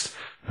next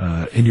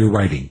in your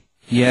writing?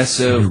 Yeah,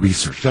 so in your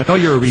research. I know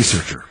you're a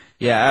researcher.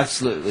 Yeah,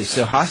 absolutely.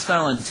 So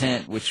Hostile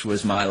Intent, which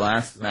was my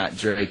last Matt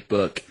Drake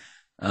book,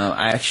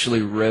 I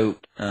actually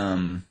wrote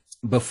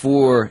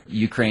before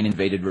Ukraine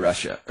invaded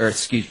Russia,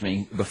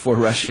 before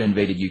Russia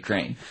invaded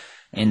Ukraine.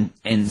 And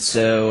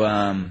so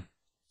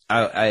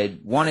I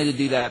wanted to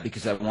do that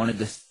because I wanted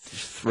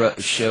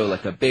to show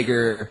like a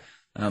bigger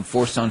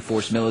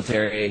force-on-force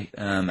military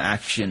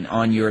action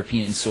on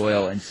European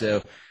soil. And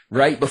so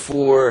right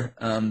before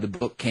the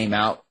book came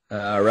out,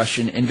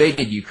 Russia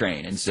invaded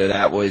Ukraine. And so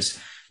that was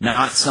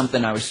not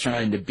something I was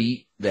trying to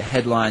beat the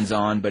headlines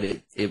on, but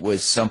it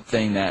was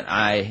something that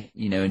I,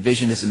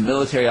 envisioned as a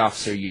military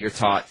officer. You're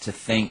taught to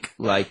think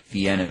like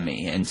the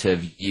enemy and to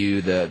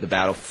view the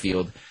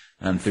battlefield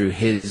through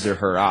his or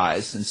her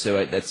eyes. And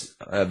so that's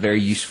a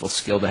very useful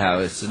skill to have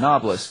as a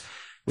novelist.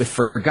 With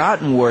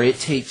Forgotten War, it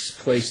takes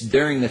place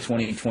during the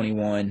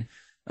 2021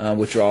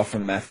 withdrawal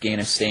from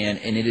Afghanistan,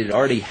 and it had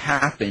already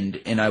happened,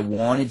 and I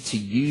wanted to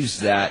use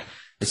that,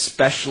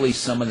 especially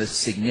some of the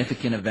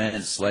significant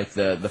events like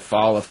the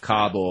fall of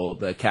Kabul,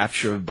 the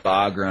capture of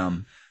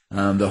Bagram,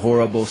 the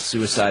horrible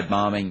suicide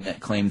bombing that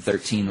claimed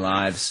 13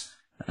 lives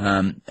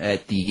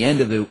at the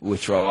end of the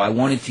withdrawal. I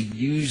wanted to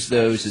use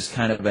those as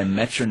kind of a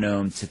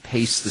metronome to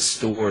pace the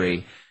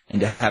story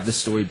and to have the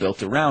story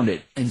built around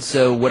it. And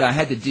so what I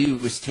had to do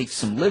was take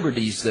some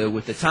liberties, though,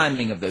 with the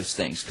timing of those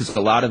things, because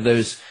a lot of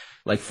those,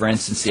 like, for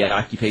instance, the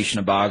occupation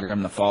of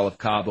Bagram, the fall of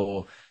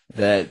Kabul,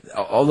 that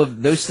all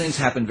of those things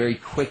happened very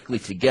quickly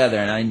together,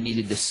 and I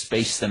needed to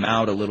space them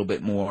out a little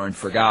bit more in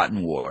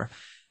Forgotten War.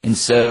 And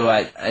so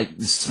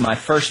it's my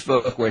first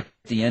book where at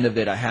the end of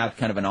it I have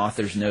kind of an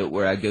author's note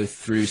where I go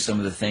through some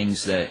of the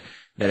things that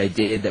I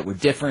did that were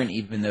different,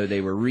 even though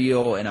they were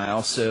real. And I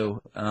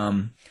also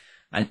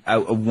I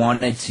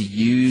wanted to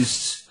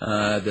use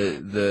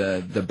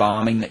the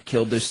bombing that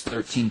killed those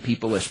 13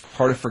 people as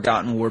part of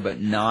Forgotten War, but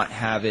not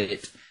have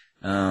it.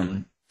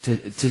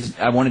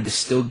 I wanted to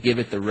still give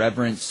it the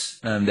reverence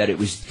that it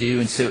was due,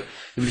 and so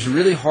it was a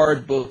really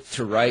hard book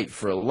to write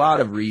for a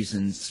lot of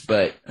reasons.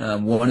 But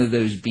one of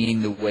those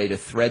being the way to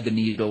thread the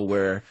needle,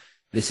 where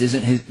this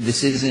isn't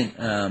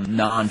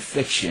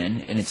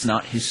nonfiction and it's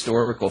not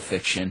historical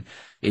fiction.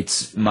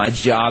 It's my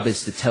job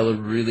is to tell a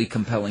really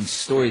compelling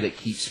story that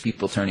keeps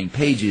people turning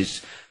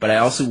pages. But I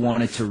also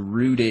wanted to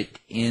root it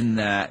in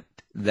that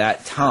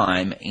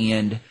time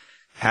and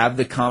have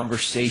the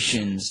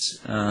conversations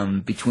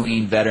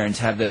between veterans,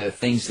 have the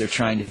things they're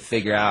trying to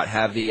figure out,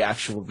 have the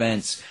actual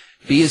events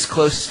be as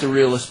close to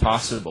real as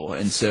possible.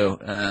 And so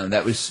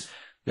that was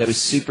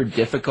super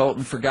difficult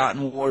in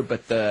Forgotten War,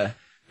 but the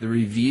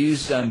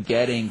reviews I'm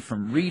getting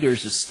from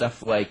readers is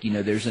stuff like,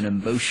 there's an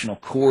emotional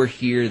core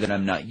here that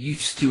I'm not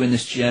used to in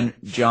this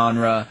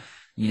genre.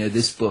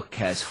 This book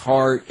has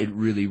heart. It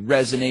really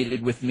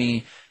resonated with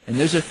me. And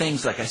those are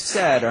things, like I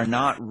said, are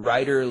not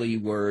writerly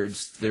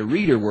words. They're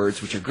reader words,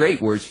 which are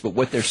great words, but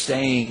what they're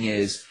saying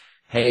is,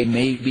 hey,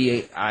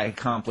 maybe I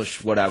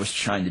accomplished what I was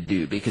trying to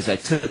do because I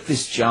took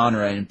this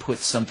genre and put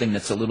something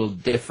that's a little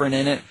different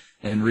in it,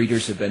 and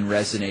readers have been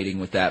resonating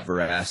with that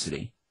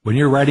veracity. When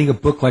you're writing a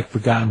book like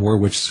Forgotten War,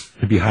 which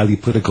can be highly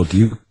political,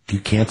 do you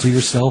cancel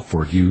yourself,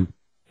 or do you,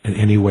 in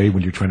any way,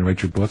 when you're trying to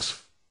write your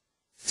books?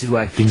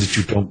 Things that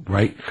you don't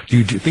write? Do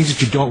you do things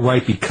that you don't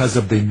write because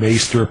they may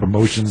stir up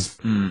emotions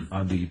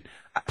on the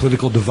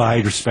political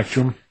divide or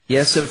spectrum?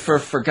 Yeah, so for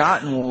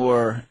Forgotten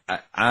War,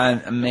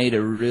 I made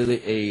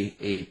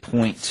a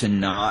point to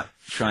not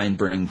try and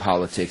bring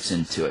politics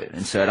into it.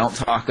 And so I don't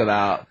talk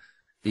about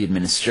the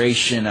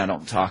administration. I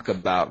don't talk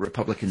about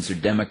Republicans or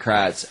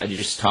Democrats. I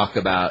just talk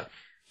about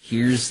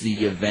here's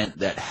the event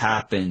that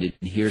happened and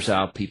here's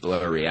how people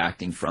are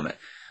reacting from it.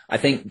 I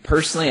think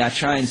personally I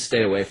try and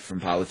stay away from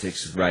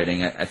politics with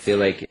writing. I feel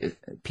like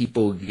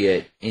people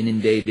get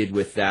inundated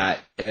with that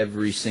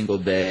every single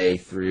day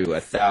through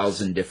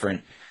 1,000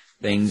 different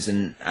things,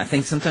 and I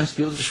think sometimes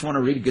people just want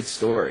to read a good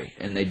story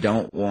and they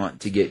don't want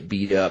to get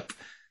beat up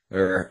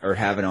or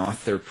have an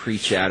author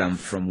preach at them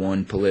from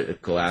one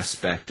political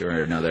aspect or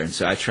another. And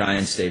so I try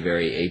and stay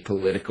very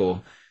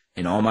apolitical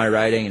in all my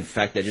writing. In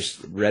fact, I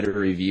just read a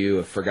review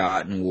of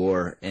Forgotten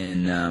War,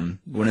 and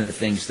one of the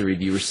things the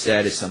reviewer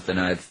said is something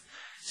I've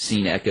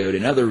seen echoed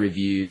in other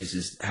reviews,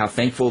 is how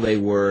thankful they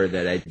were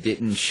that I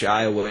didn't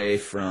shy away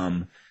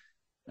from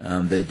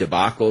the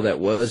debacle that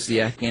was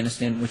the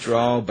Afghanistan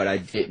withdrawal, but I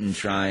didn't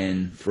try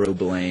and throw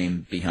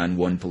blame behind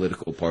one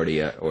political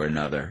party or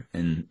another.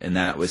 And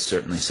that was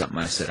certainly something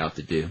I set out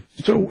to do.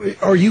 So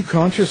are you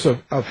conscious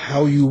of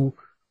how you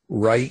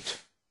write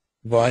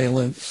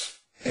violence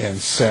and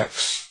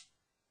sex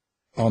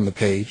on the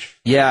page?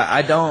 Yeah,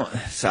 I don't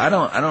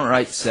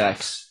write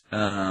sex.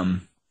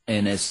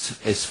 And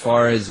as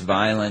far as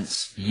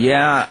violence,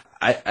 yeah,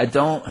 I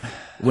don't.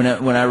 When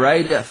I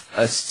write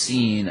a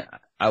scene,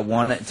 I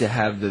want it to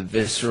have the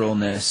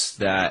visceralness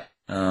that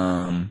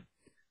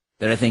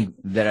I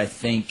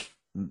think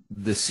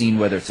the scene,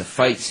 whether it's a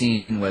fight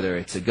scene, whether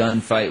it's a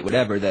gunfight,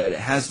 whatever, that it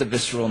has the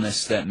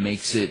visceralness that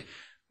makes it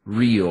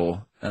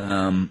real,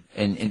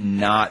 and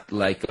not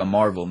like a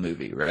Marvel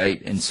movie,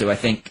 right? And so I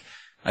think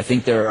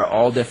there are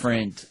all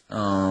different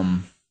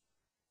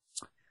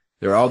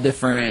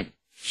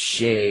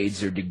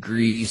shades or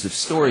degrees of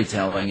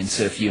storytelling. And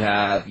so if you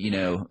have,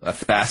 a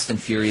Fast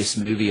and Furious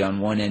movie on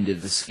one end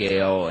of the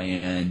scale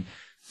and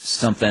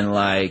something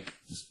like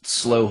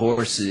Slow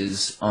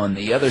Horses on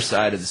the other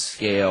side of the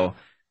scale,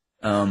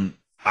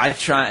 I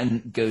try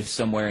and go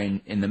somewhere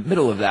in the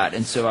middle of that.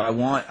 And so I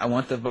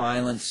want the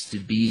violence to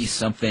be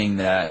something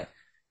that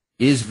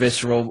is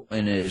visceral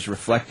and is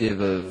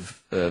reflective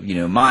of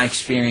my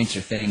experience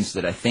or things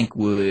that I think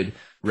would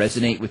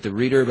resonate with the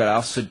reader, but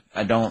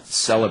I don't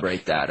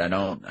celebrate that. I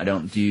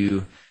don't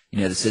do,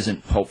 this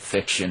isn't Pulp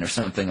Fiction or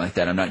something like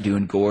that. I'm not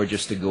doing gore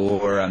just to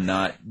gore. I'm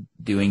not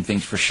doing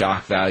things for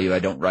shock value. I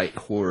don't write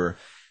horror.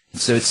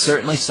 So it's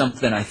certainly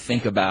something I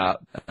think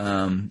about,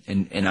 and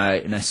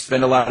I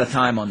spend a lot of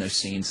time on those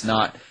scenes,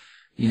 not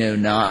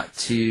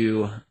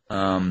to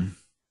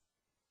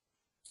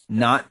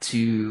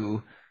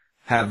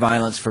have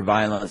violence for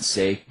violence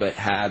sake, but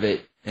have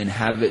it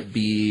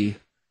be,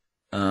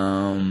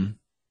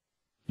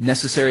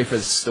 necessary for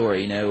the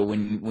story.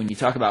 When you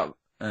talk about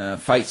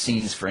fight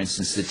scenes, for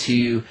instance,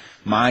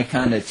 my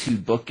kind of two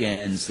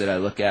bookends that I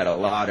look at a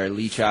lot are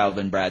Lee Child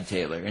and Brad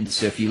Taylor. And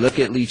so if you look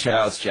at Lee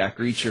Child's Jack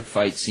Reacher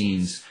fight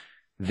scenes,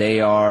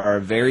 they are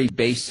very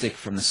basic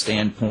from the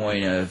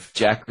standpoint of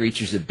Jack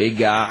Reacher's a big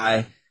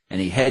guy.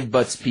 and he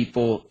headbutts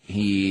people,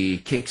 he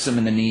kicks them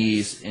in the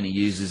knees, and he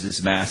uses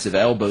his massive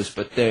elbows.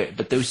 But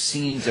those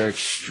scenes are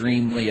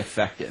extremely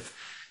effective,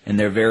 and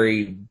they're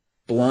very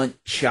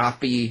blunt,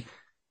 choppy.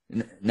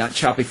 Not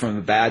choppy from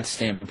a bad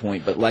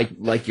standpoint, but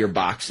like your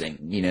boxing,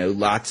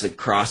 lots of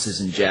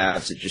crosses and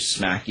jabs that just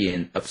smack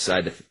you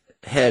upside the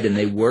head, and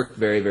they work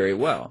very, very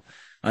well.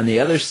 On the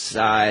other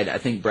side, I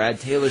think Brad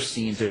Taylor's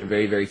scenes are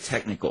very, very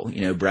technical.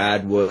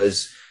 Brad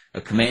was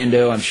a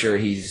commando. I'm sure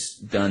he's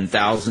done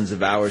thousands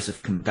of hours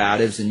of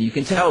combatives, and you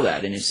can tell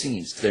that in his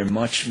scenes. They're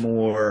much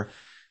more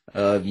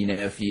of,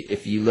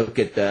 if you look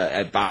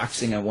at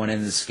boxing at one end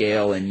of the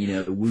scale and,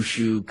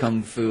 wushu,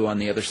 kung fu on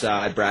the other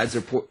side, Brad's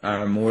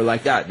are more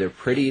like that. They're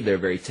pretty, they're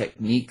very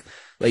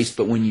technique-laced,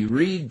 but when you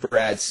read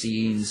Brad's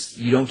scenes,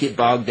 you don't get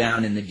bogged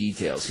down in the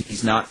details.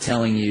 He's not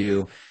telling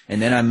you,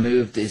 and then I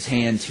moved his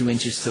hand 2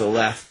 inches to the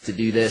left to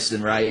do this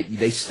and right.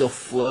 They still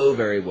flow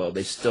very well.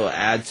 They still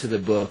add to the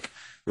book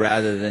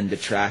rather than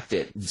detract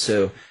it. And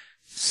so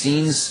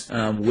scenes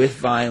with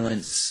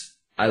violence,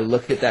 I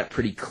look at that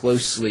pretty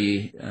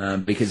closely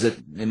because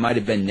it might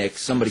have been Nick,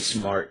 somebody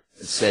smart,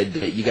 said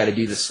that you got to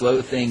do the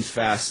slow things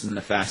fast and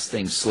the fast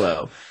things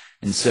slow.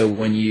 And so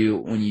when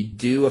you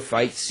do a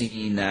fight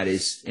scene that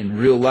is in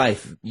real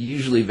life,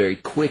 usually very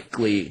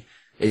quickly,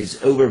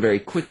 is over very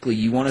quickly,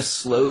 you want to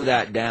slow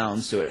that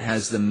down so it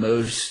has the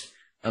most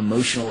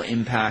emotional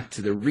impact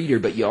to the reader,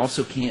 but you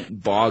also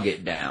can't bog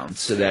it down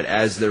so that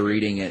as they're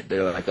reading it,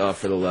 they're like, oh,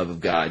 for the love of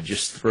God,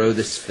 just throw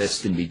this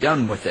fist and be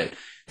done with it.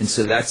 And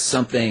so that's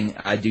something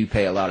I do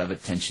pay a lot of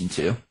attention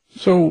to.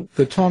 So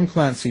the Tom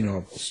Clancy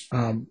novels,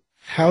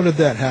 how did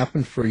that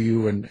happen for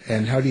you,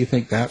 and how do you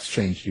think that's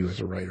changed you as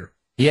a writer?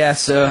 Yeah,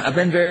 so I've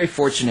been very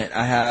fortunate.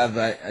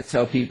 I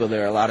tell people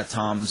there are a lot of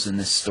Toms in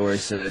this story.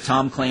 So the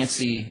Tom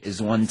Clancy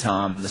is one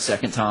Tom. The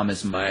second Tom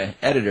is my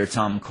editor,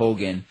 Tom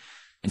Colgan.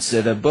 And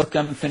so the book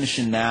I'm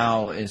finishing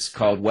now is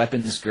called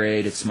Weapons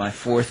Grade. It's my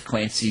fourth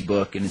Clancy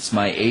book, and it's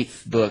my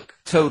eighth book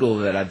total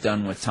that I've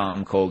done with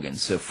Tom Colgan.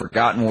 So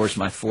Forgotten War is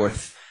my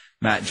fourth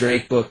Matt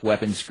Drake book.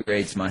 Weapons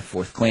Grade's my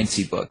fourth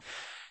Clancy book.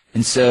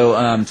 And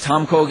so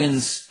Tom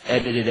Colgan's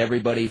edited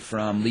everybody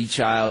from Lee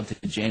Child to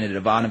Janet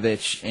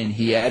Ivanovich, and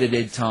he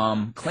edited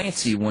Tom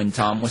Clancy when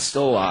Tom was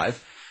still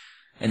alive.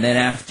 And then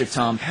after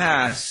Tom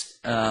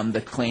passed,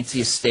 the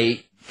Clancy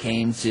estate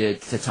came to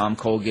Tom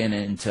Colgan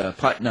and to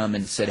Putnam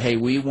and said, hey,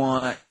 we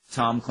want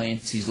Tom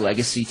Clancy's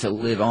legacy to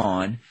live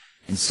on,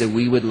 and so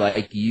we would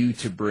like you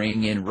to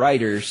bring in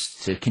writers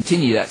to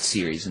continue that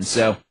series. And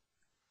so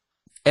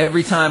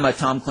every time a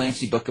Tom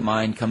Clancy book of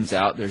mine comes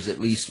out, there's at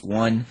least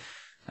one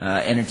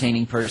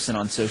entertaining person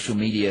on social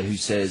media who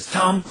says,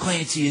 Tom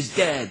Clancy is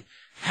dead.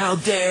 How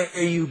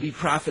dare you be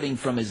profiting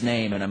from his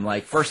name? And I'm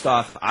like, first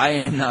off, I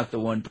am not the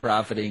one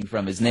profiting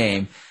from his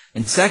name.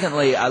 And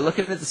secondly, I look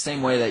at it the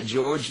same way that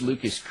George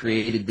Lucas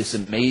created this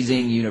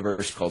amazing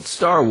universe called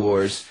Star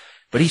Wars,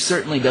 but he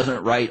certainly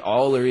doesn't write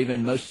all or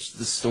even most of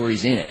the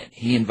stories in it.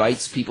 He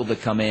invites people to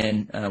come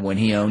in when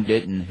he owned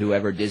it, and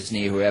whoever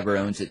Disney, whoever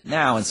owns it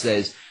now, and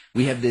says,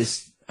 we have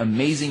this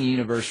amazing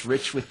universe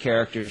rich with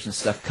characters and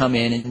stuff, come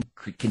in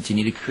and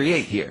continue to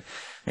create here.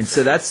 And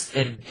so that's,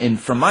 and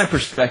from my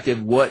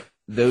perspective, what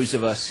those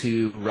of us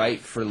who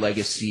write for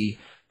legacy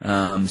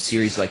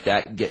series like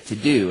that get to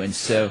do. And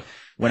so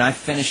when I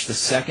finished the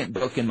second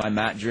book in my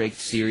Matt Drake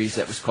series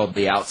that was called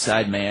The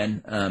Outside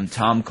Man,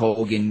 Tom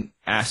Colgan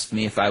asked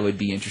me if I would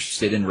be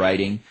interested in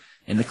writing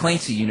in the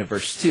Clancy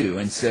universe too.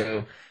 And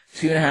so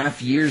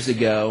 2.5 years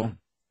ago,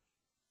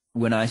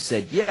 when I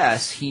said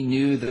yes, he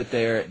knew that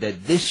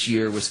this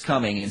year was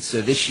coming. And so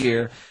this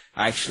year,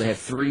 I actually have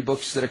 3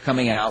 books that are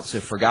coming out.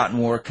 So Forgotten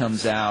War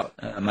comes out.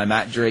 My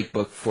Matt Drake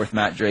book, fourth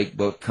Matt Drake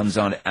book, comes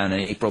on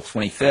April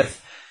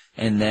 25th.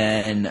 And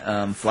then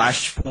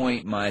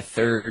Flashpoint, my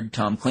third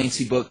Tom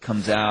Clancy book,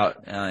 comes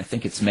out. I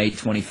think it's May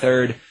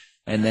 23rd.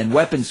 And then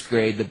Weapons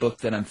Grade, the book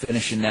that I'm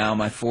finishing now,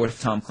 my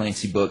fourth Tom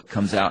Clancy book,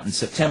 comes out in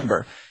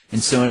September.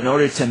 And so in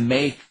order to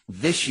make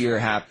this year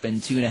happen,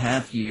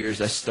 2.5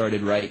 years, I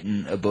started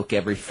writing a book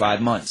every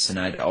 5 months, and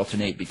I'd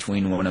alternate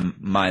between one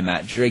of my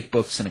Matt Drake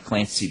books and a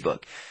Clancy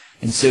book.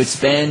 And so it's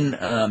been,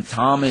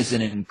 Tom is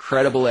an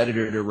incredible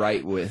editor to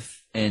write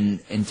with, and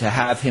to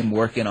have him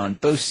working on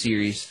both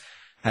series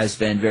has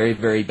been very,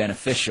 very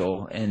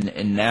beneficial.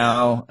 And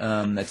now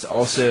that's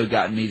also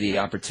gotten me the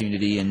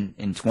opportunity in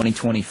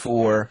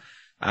 2024,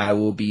 I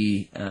will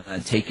be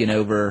taking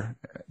over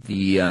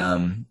the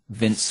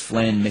Vince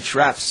Flynn, Mitch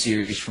Rapp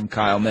series from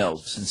Kyle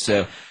Mills. And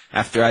so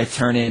after I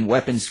turn in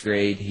Weapons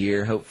Grade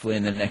here, hopefully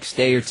in the next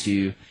day or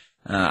two,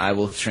 I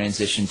will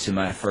transition to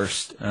my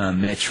first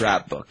Mitch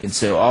Rapp book. And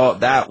so all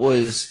that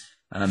was,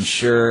 I'm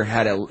sure,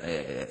 had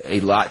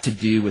a lot to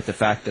do with the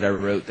fact that I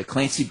wrote the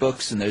Clancy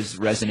books, and those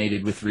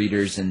resonated with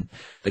readers, and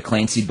the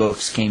Clancy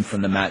books came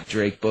from the Matt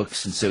Drake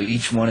books. And so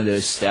each one of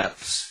those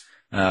steps,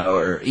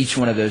 or each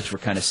one of those were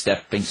kind of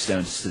stepping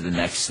stones to the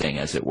next thing,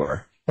 as it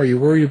were. Are you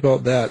worried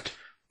about that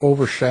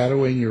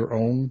overshadowing your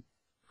own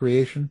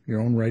creation, your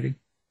own writing?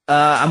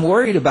 I'm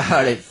worried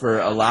about it for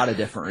a lot of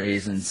different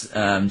reasons.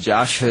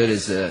 Josh Hood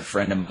is a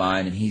friend of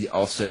mine, and he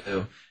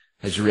also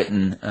has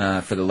written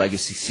for the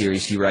Legacy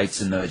series. He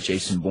writes in the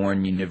Jason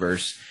Bourne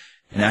universe.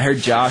 And I heard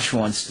Josh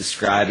once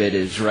describe it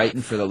as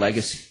writing for the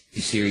Legacy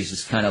series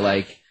is kind of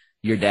like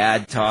your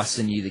dad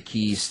tossing you the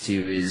keys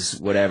to his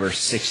whatever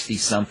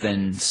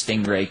 60-something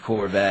Stingray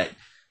Corvette,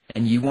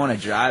 and you want to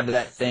drive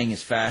that thing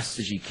as fast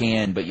as you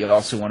can, but you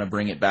also want to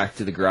bring it back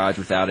to the garage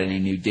without any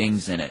new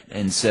dings in it.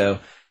 And so,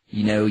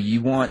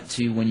 you want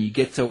to, when you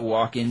get to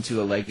walk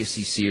into a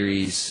Legacy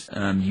series,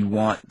 you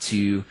want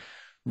to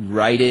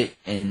write it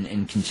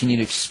and continue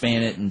to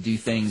expand it and do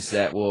things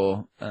that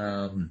will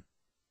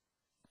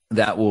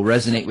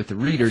resonate with the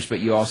readers, but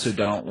you also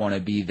don't want to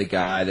be the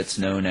guy that's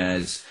known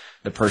as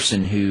the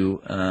person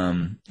who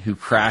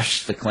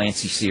crashed the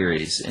Clancy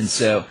series. And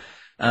so,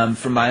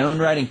 from my own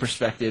writing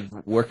perspective,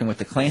 working with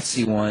the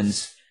Clancy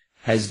ones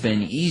has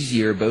been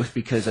easier, both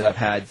because I've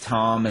had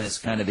Tom as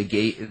kind of the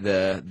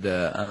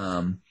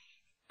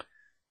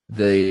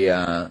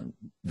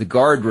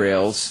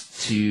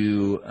guardrails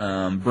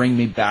to bring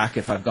me back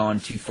if I've gone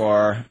too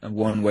far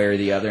one way or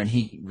the other, and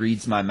he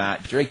reads my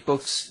Matt Drake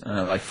books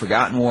like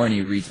Forgotten War, and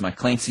he reads my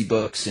Clancy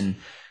books. And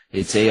I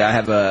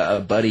have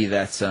a buddy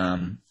that's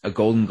a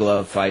Golden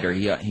Glove fighter.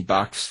 He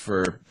boxed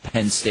for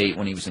Penn State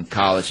when he was in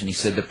college, and he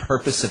said the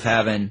purpose of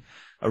having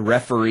a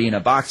referee in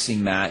a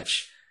boxing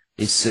match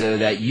is so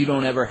that you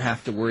don't ever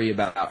have to worry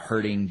about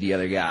hurting the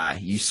other guy.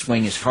 You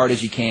swing as hard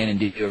as you can and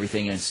do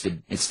everything, and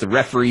it's the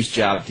referee's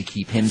job to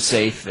keep him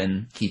safe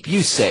and keep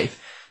you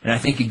safe. And I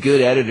think a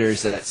good editor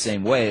is that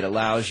same way. It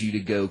allows you to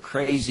go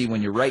crazy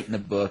when you're writing the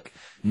book,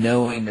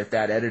 knowing that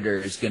editor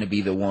is going to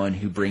be the one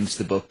who brings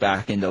the book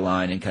back into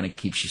line and kind of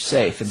keeps you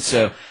safe. And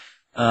so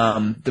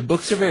the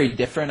books are very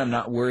different. I'm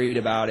not worried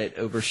about it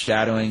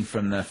overshadowing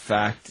from the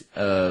fact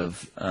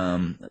of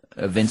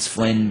a Vince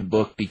Flynn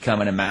book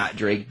becoming a Matt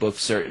Drake book,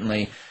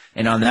 certainly.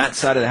 And on that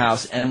side of the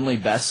house, Emily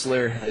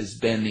Bessler has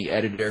been the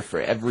editor for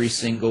every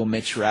single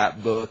Mitch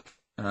Rapp book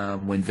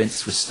when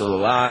Vince was still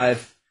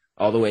alive,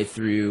 all the way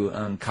through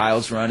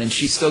Kyle's run, and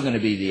she's still going to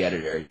be the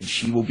editor.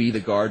 She will be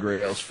the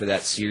guardrails for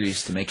that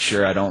series to make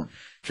sure I don't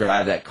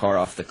drive that car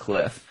off the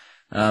cliff.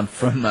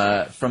 From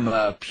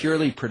a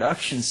purely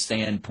production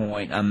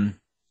standpoint,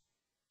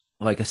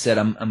 like I said,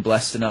 I'm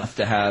blessed enough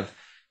to have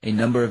a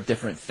number of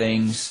different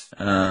things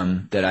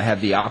that I have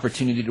the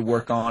opportunity to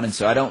work on, and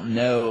so I don't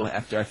know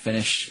after I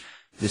finish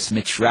this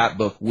Mitch Rapp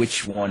book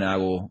which one I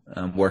will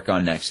work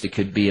on next. It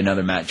could be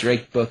another Matt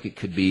Drake book. It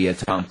could be a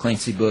Tom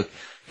Clancy book.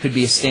 Could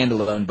be a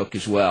standalone book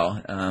as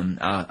well.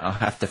 I'll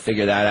have to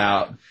figure that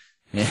out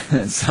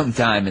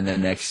sometime in the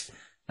next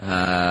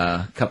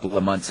couple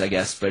of months, I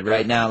guess. But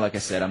right now, like I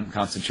said, I'm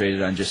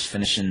concentrated on just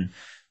finishing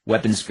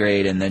Weapons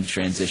Grade and then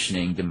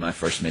transitioning to my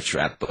first Mitch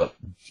Rapp book.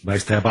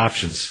 Nice to have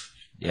options.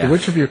 Yeah.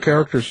 Which of your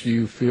characters do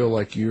you feel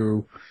like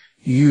you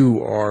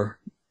are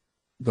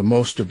the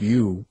most of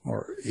you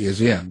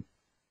is in?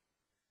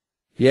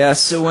 Yeah,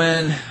 so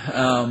when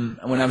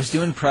I was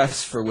doing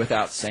press for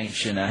Without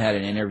Sanction, I had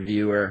an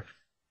interviewer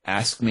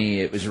ask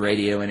me, it was a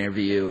radio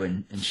interview,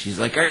 and she's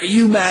like, "Are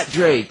you Matt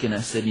Drake?" And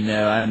I said,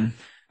 I'm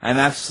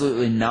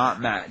absolutely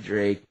not Matt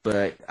Drake,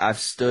 but I've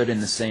stood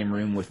in the same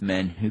room with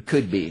men who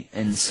could be.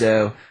 And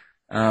so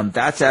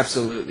that's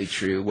absolutely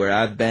true. Where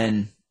I've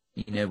been,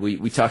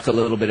 we talked a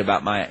little bit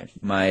about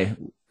my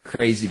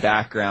crazy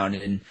background,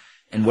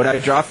 and what I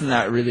draw from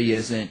that really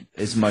isn't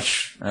as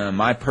much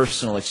my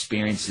personal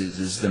experiences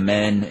as the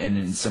men, and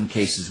in some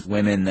cases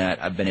women,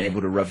 that I've been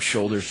able to rub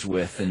shoulders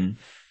with and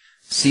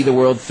see the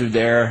world through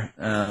their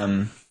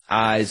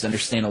eyes,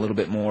 understand a little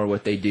bit more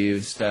what they do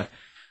and stuff.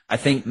 I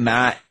think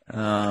Matt,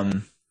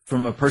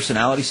 from a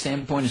personality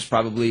standpoint, is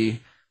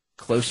probably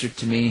closer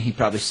to me. He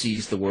probably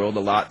sees the world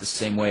a lot the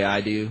same way I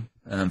do,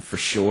 for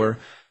sure.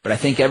 But I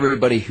think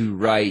everybody who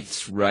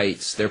writes,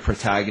 their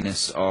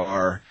protagonists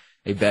are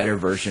a better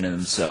version of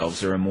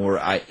themselves, or a more,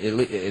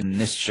 in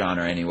this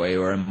genre anyway,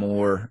 or a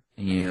more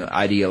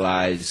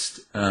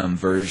idealized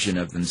version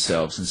of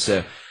themselves. And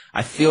so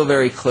I feel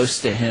very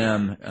close to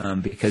him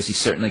because he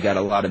certainly got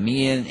a lot of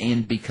me in,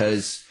 and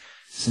because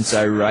since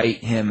I write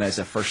him as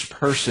a first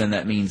person,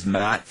 that means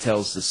Matt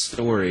tells the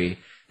story,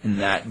 and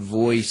that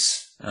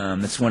voice,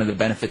 that's one of the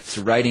benefits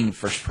of writing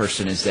first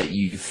person, is that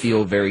you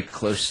feel very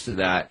close to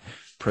that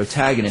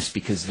protagonist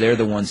because they're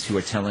the ones who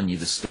are telling you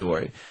the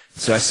story.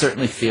 So I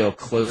certainly feel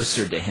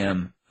closer to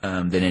him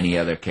than any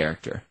other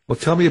character. Well,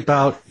 tell me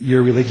about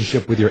your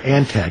relationship with your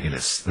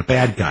antagonists, the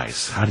bad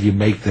guys. How do you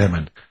make them,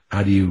 and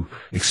how do you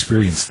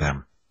experience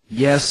them?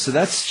 Yes, so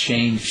that's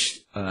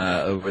changed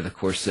over the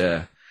course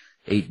of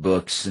 8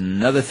 books. And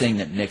another thing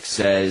that Nick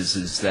says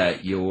is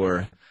that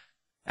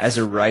as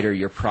a writer,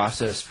 your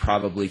process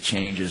probably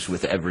changes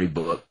with every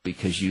book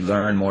because you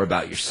learn more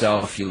about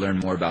yourself, you learn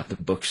more about the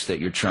books that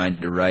you're trying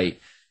to write.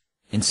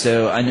 And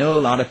so I know a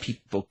lot of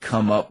people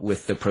come up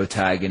with the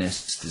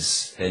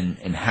protagonist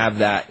and have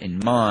that in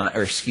mind,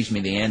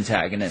 the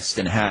antagonist,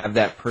 and have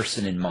that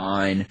person in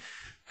mind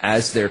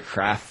as they're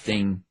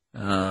crafting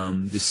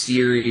the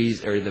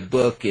series or the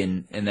book,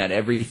 and that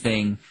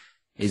everything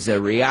is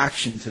a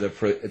reaction to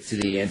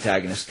the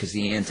antagonist, because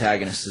the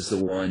antagonist is the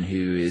one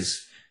who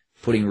is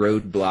putting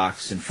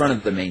roadblocks in front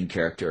of the main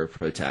character or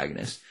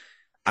protagonist.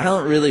 I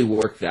don't really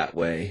work that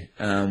way.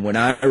 When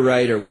I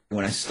write or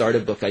when I start a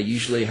book, I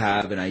usually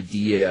have an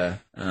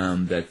idea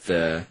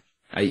that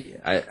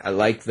I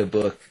like the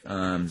book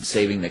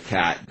Saving the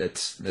Cat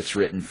that's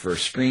written for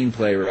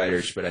screenplay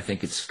writers, but I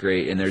think it's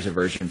great. And there's a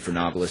version for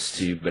novelists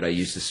too, but I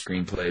use the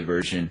screenplay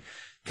version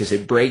because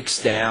it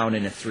breaks down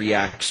in a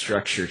 3-act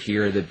structure.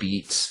 Here are the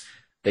beats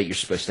that you're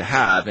supposed to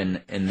have,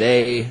 and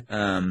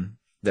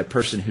the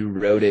person who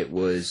wrote it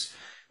was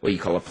what you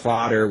call a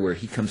plotter, where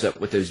he comes up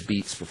with those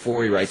beats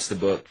before he writes the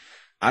book.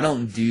 I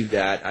don't do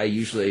that.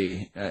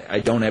 I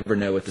don't ever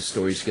know what the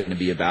story's going to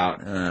be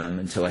about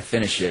until I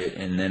finish it,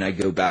 and then I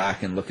go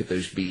back and look at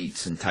those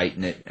beats and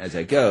tighten it as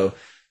I go.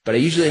 But I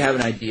usually have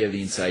an idea of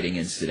the inciting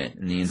incident,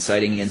 and the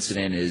inciting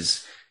incident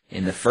is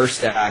in the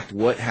first act.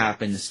 What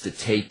happens to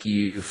take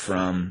you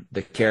from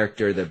the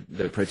character,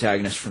 the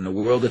protagonist, from the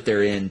world that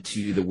they're in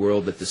to the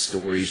world that the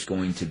story's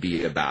going to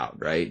be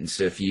about, right? And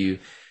so if you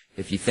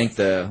think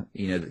the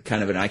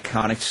kind of an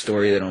iconic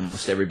story that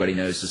almost everybody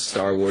knows, the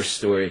Star Wars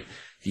story,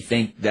 if you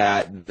think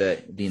that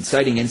the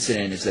inciting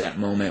incident is that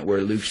moment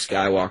where Luke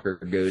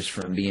Skywalker goes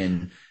from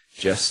being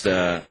just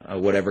a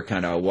whatever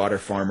kind of a water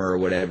farmer or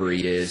whatever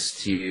he is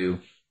to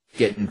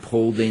getting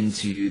pulled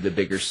into the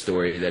bigger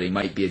story, that he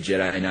might be a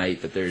Jedi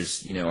Knight, that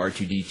there's,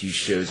 R2-D2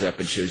 shows up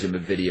and shows him a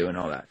video and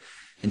all that.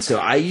 And so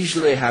I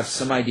usually have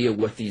some idea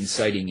what the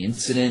inciting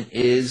incident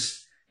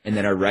is, and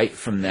then I write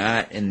from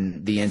that,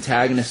 and the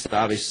antagonist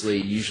obviously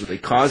usually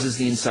causes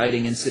the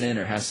inciting incident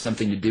or has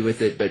something to do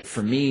with it, but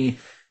for me,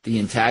 the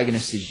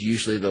antagonist is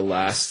usually the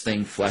last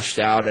thing fleshed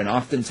out, and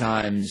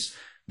oftentimes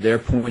their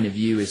point of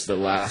view is the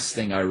last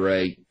thing I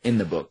write in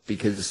the book,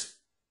 because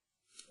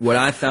what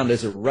I found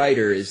as a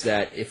writer is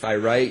that if I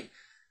write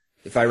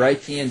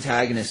the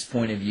antagonist's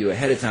point of view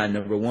ahead of time,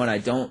 number one, I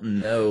don't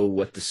know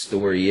what the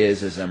story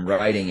is as I'm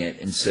writing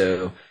it, and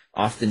so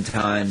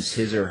oftentimes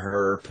his or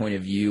her point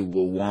of view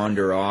will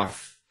wander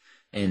off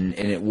and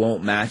it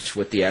won't match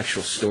what the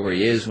actual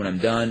story is when I'm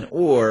done.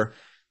 Or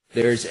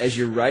as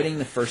you're writing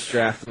the first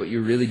draft, what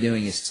you're really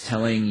doing is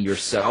telling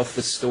yourself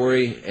the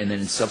story, and then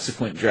in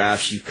subsequent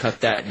drafts you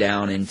cut that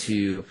down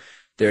into,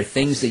 there are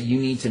things that you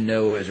need to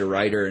know as a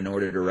writer in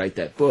order to write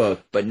that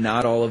book, but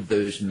not all of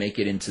those make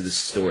it into the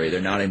story. They're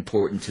not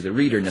important to the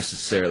reader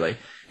necessarily.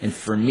 And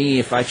for me,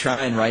 if I try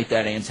and write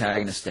that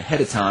antagonist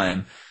ahead of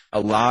time, a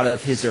lot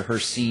of his or her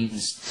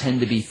scenes tend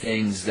to be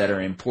things that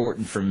are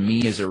important for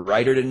me as a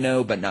writer to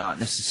know, but not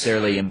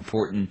necessarily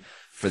important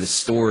for the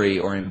story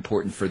or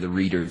important for the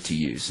reader to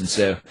use. And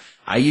so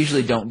I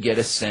usually don't get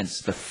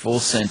the full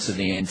sense of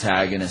the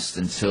antagonist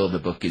until the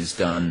book is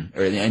done,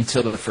 or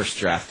until the first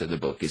draft of the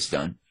book is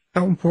done.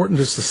 How important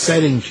is the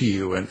setting to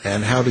you,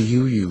 and how do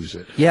you use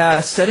it?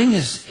 Yeah, setting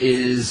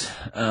is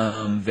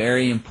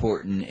very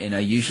important, and I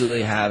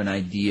usually have an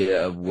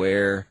idea of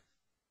where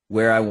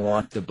I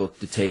want the book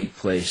to take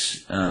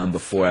place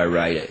before I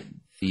write it.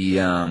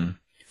 The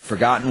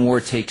Forgotten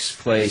War takes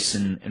place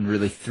in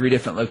really 3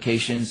 different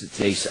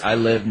locations. I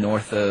live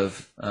north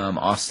of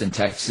Austin,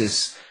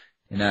 Texas,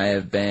 and I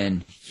have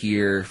been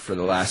here for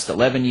the last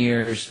 11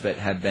 years, but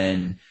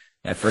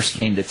I first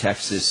came to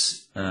Texas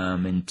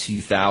in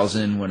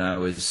 2000 when I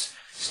was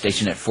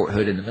stationed at Fort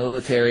Hood in the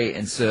military,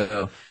 and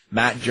so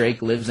Matt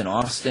Drake lives in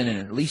Austin, and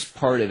at least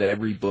part of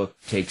every book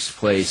takes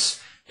place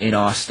in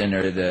Austin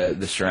or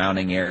the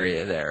surrounding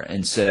area there.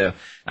 And so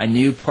I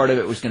knew part of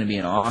it was going to be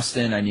in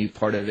Austin. I knew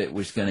part of it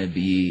was going to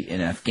be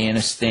in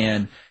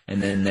Afghanistan.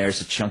 And then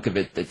there's a chunk of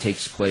it that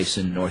takes place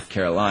in North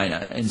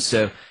Carolina. And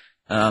so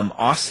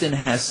Austin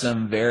has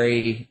some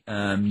very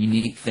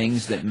unique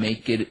things that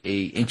make it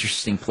a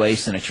interesting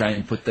place, and I try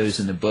and put those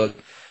in the book.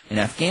 In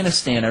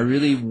Afghanistan,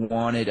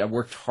 I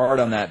worked hard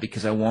on that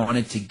because I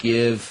wanted to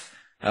give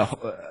a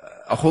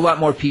whole lot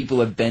more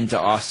people have been to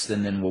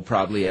Austin than will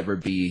probably ever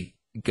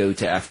go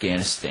to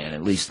Afghanistan,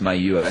 at least my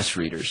U.S.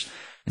 readers.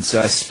 And so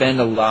I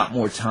spend a lot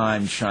more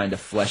time trying to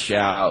flesh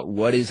out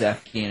what is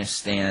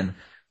Afghanistan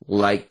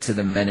like to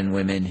the men and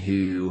women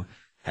who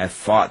have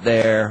fought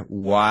there.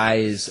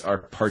 Why are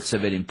parts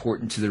of it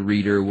important to the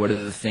reader? What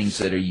are the things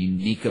that are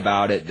unique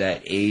about it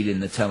that aid in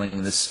the telling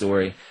of the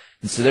story?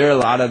 And so there are a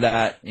lot of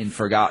that in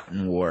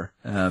Forgotten War,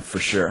 for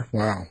sure.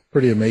 Wow,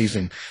 pretty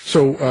amazing.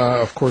 So,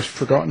 of course,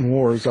 Forgotten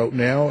War is out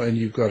now, and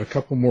you've got a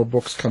couple more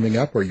books coming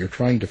up, or you're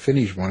trying to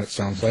finish one, it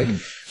sounds like.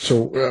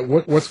 So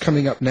what's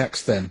coming up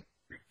next, then?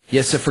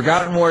 Yeah, so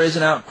Forgotten War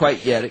isn't out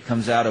quite yet. It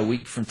comes out a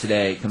week from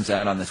today. It comes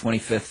out on the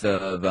 25th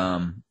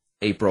of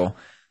April.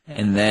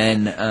 And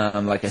then,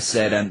 like I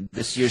said,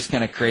 this year's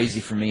kind of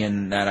crazy for me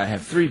in that I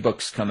have 3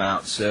 books come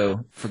out.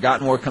 So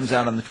Forgotten War comes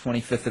out on the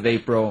 25th of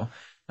April.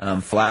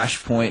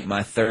 Flashpoint,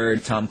 my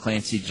 3rd Tom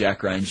Clancy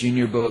Jack Ryan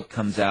Jr. book,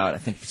 comes out, I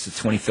think it's the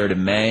 23rd of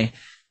May.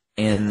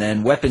 And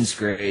then Weapons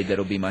Grade,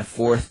 that'll be my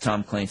 4th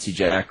Tom Clancy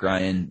Jack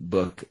Ryan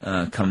book,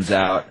 comes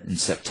out in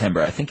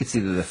September. I think it's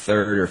either the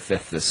 3rd or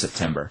 5th of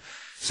September.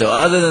 So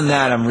other than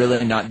that, I'm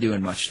really not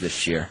doing much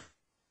this year.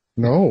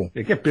 No.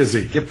 Yeah, get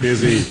busy.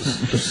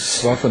 Just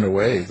sloughing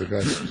away. The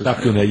guy's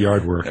Stop doing that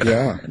yard work.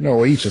 Yeah.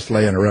 No, he's just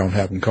laying around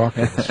having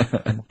cocktails.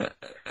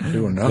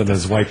 Doing nothing. Let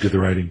his wife do the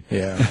writing.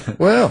 Yeah.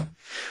 Well,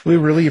 we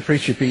really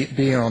appreciate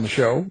being on the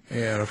show.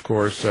 And, of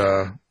course,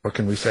 what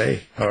can we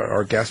say?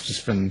 Our guest has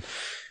been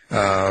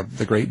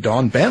the great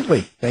Don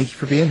Bentley. Thank you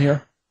for being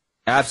here.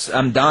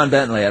 I'm Don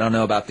Bentley. I don't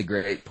know about the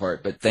great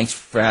part, but thanks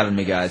for having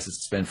me, guys.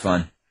 It's been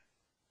fun.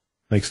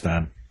 Thanks,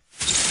 Don.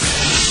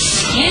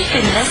 You've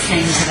been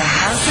listening to the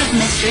House of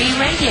Mystery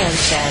radio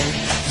show.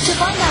 To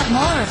find out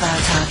more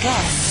about our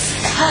guests,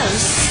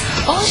 hosts,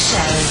 or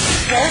shows,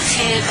 go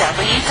to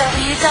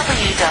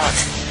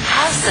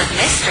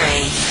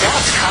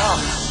www.houseofmystery.com.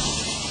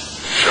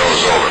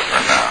 Show's over for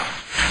now.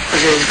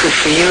 Was it as good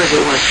for you as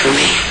it was for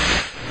me?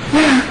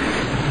 Well,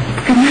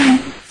 good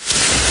night.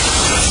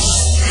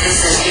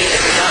 This has been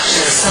a production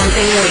of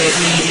Something Weird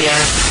Media.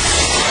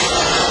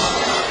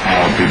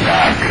 I'll be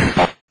back.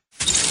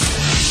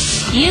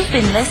 You've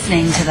been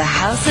listening to the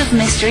House of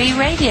Mystery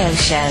radio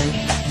show.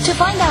 To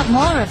find out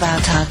more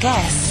about our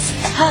guests,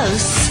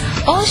 hosts,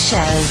 or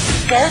shows,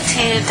 go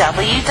to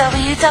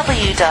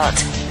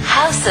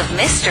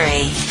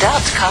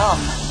www.houseofmystery.com.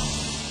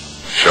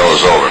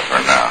 Show's over for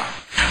now.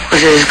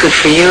 Was it as good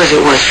for you as it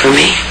was for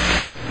me?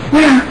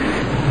 Well,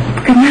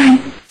 good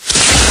night.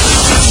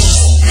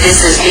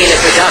 This has been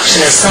a production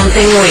of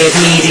Something Weird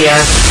Media.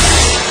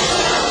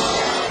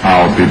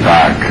 I'll be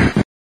back.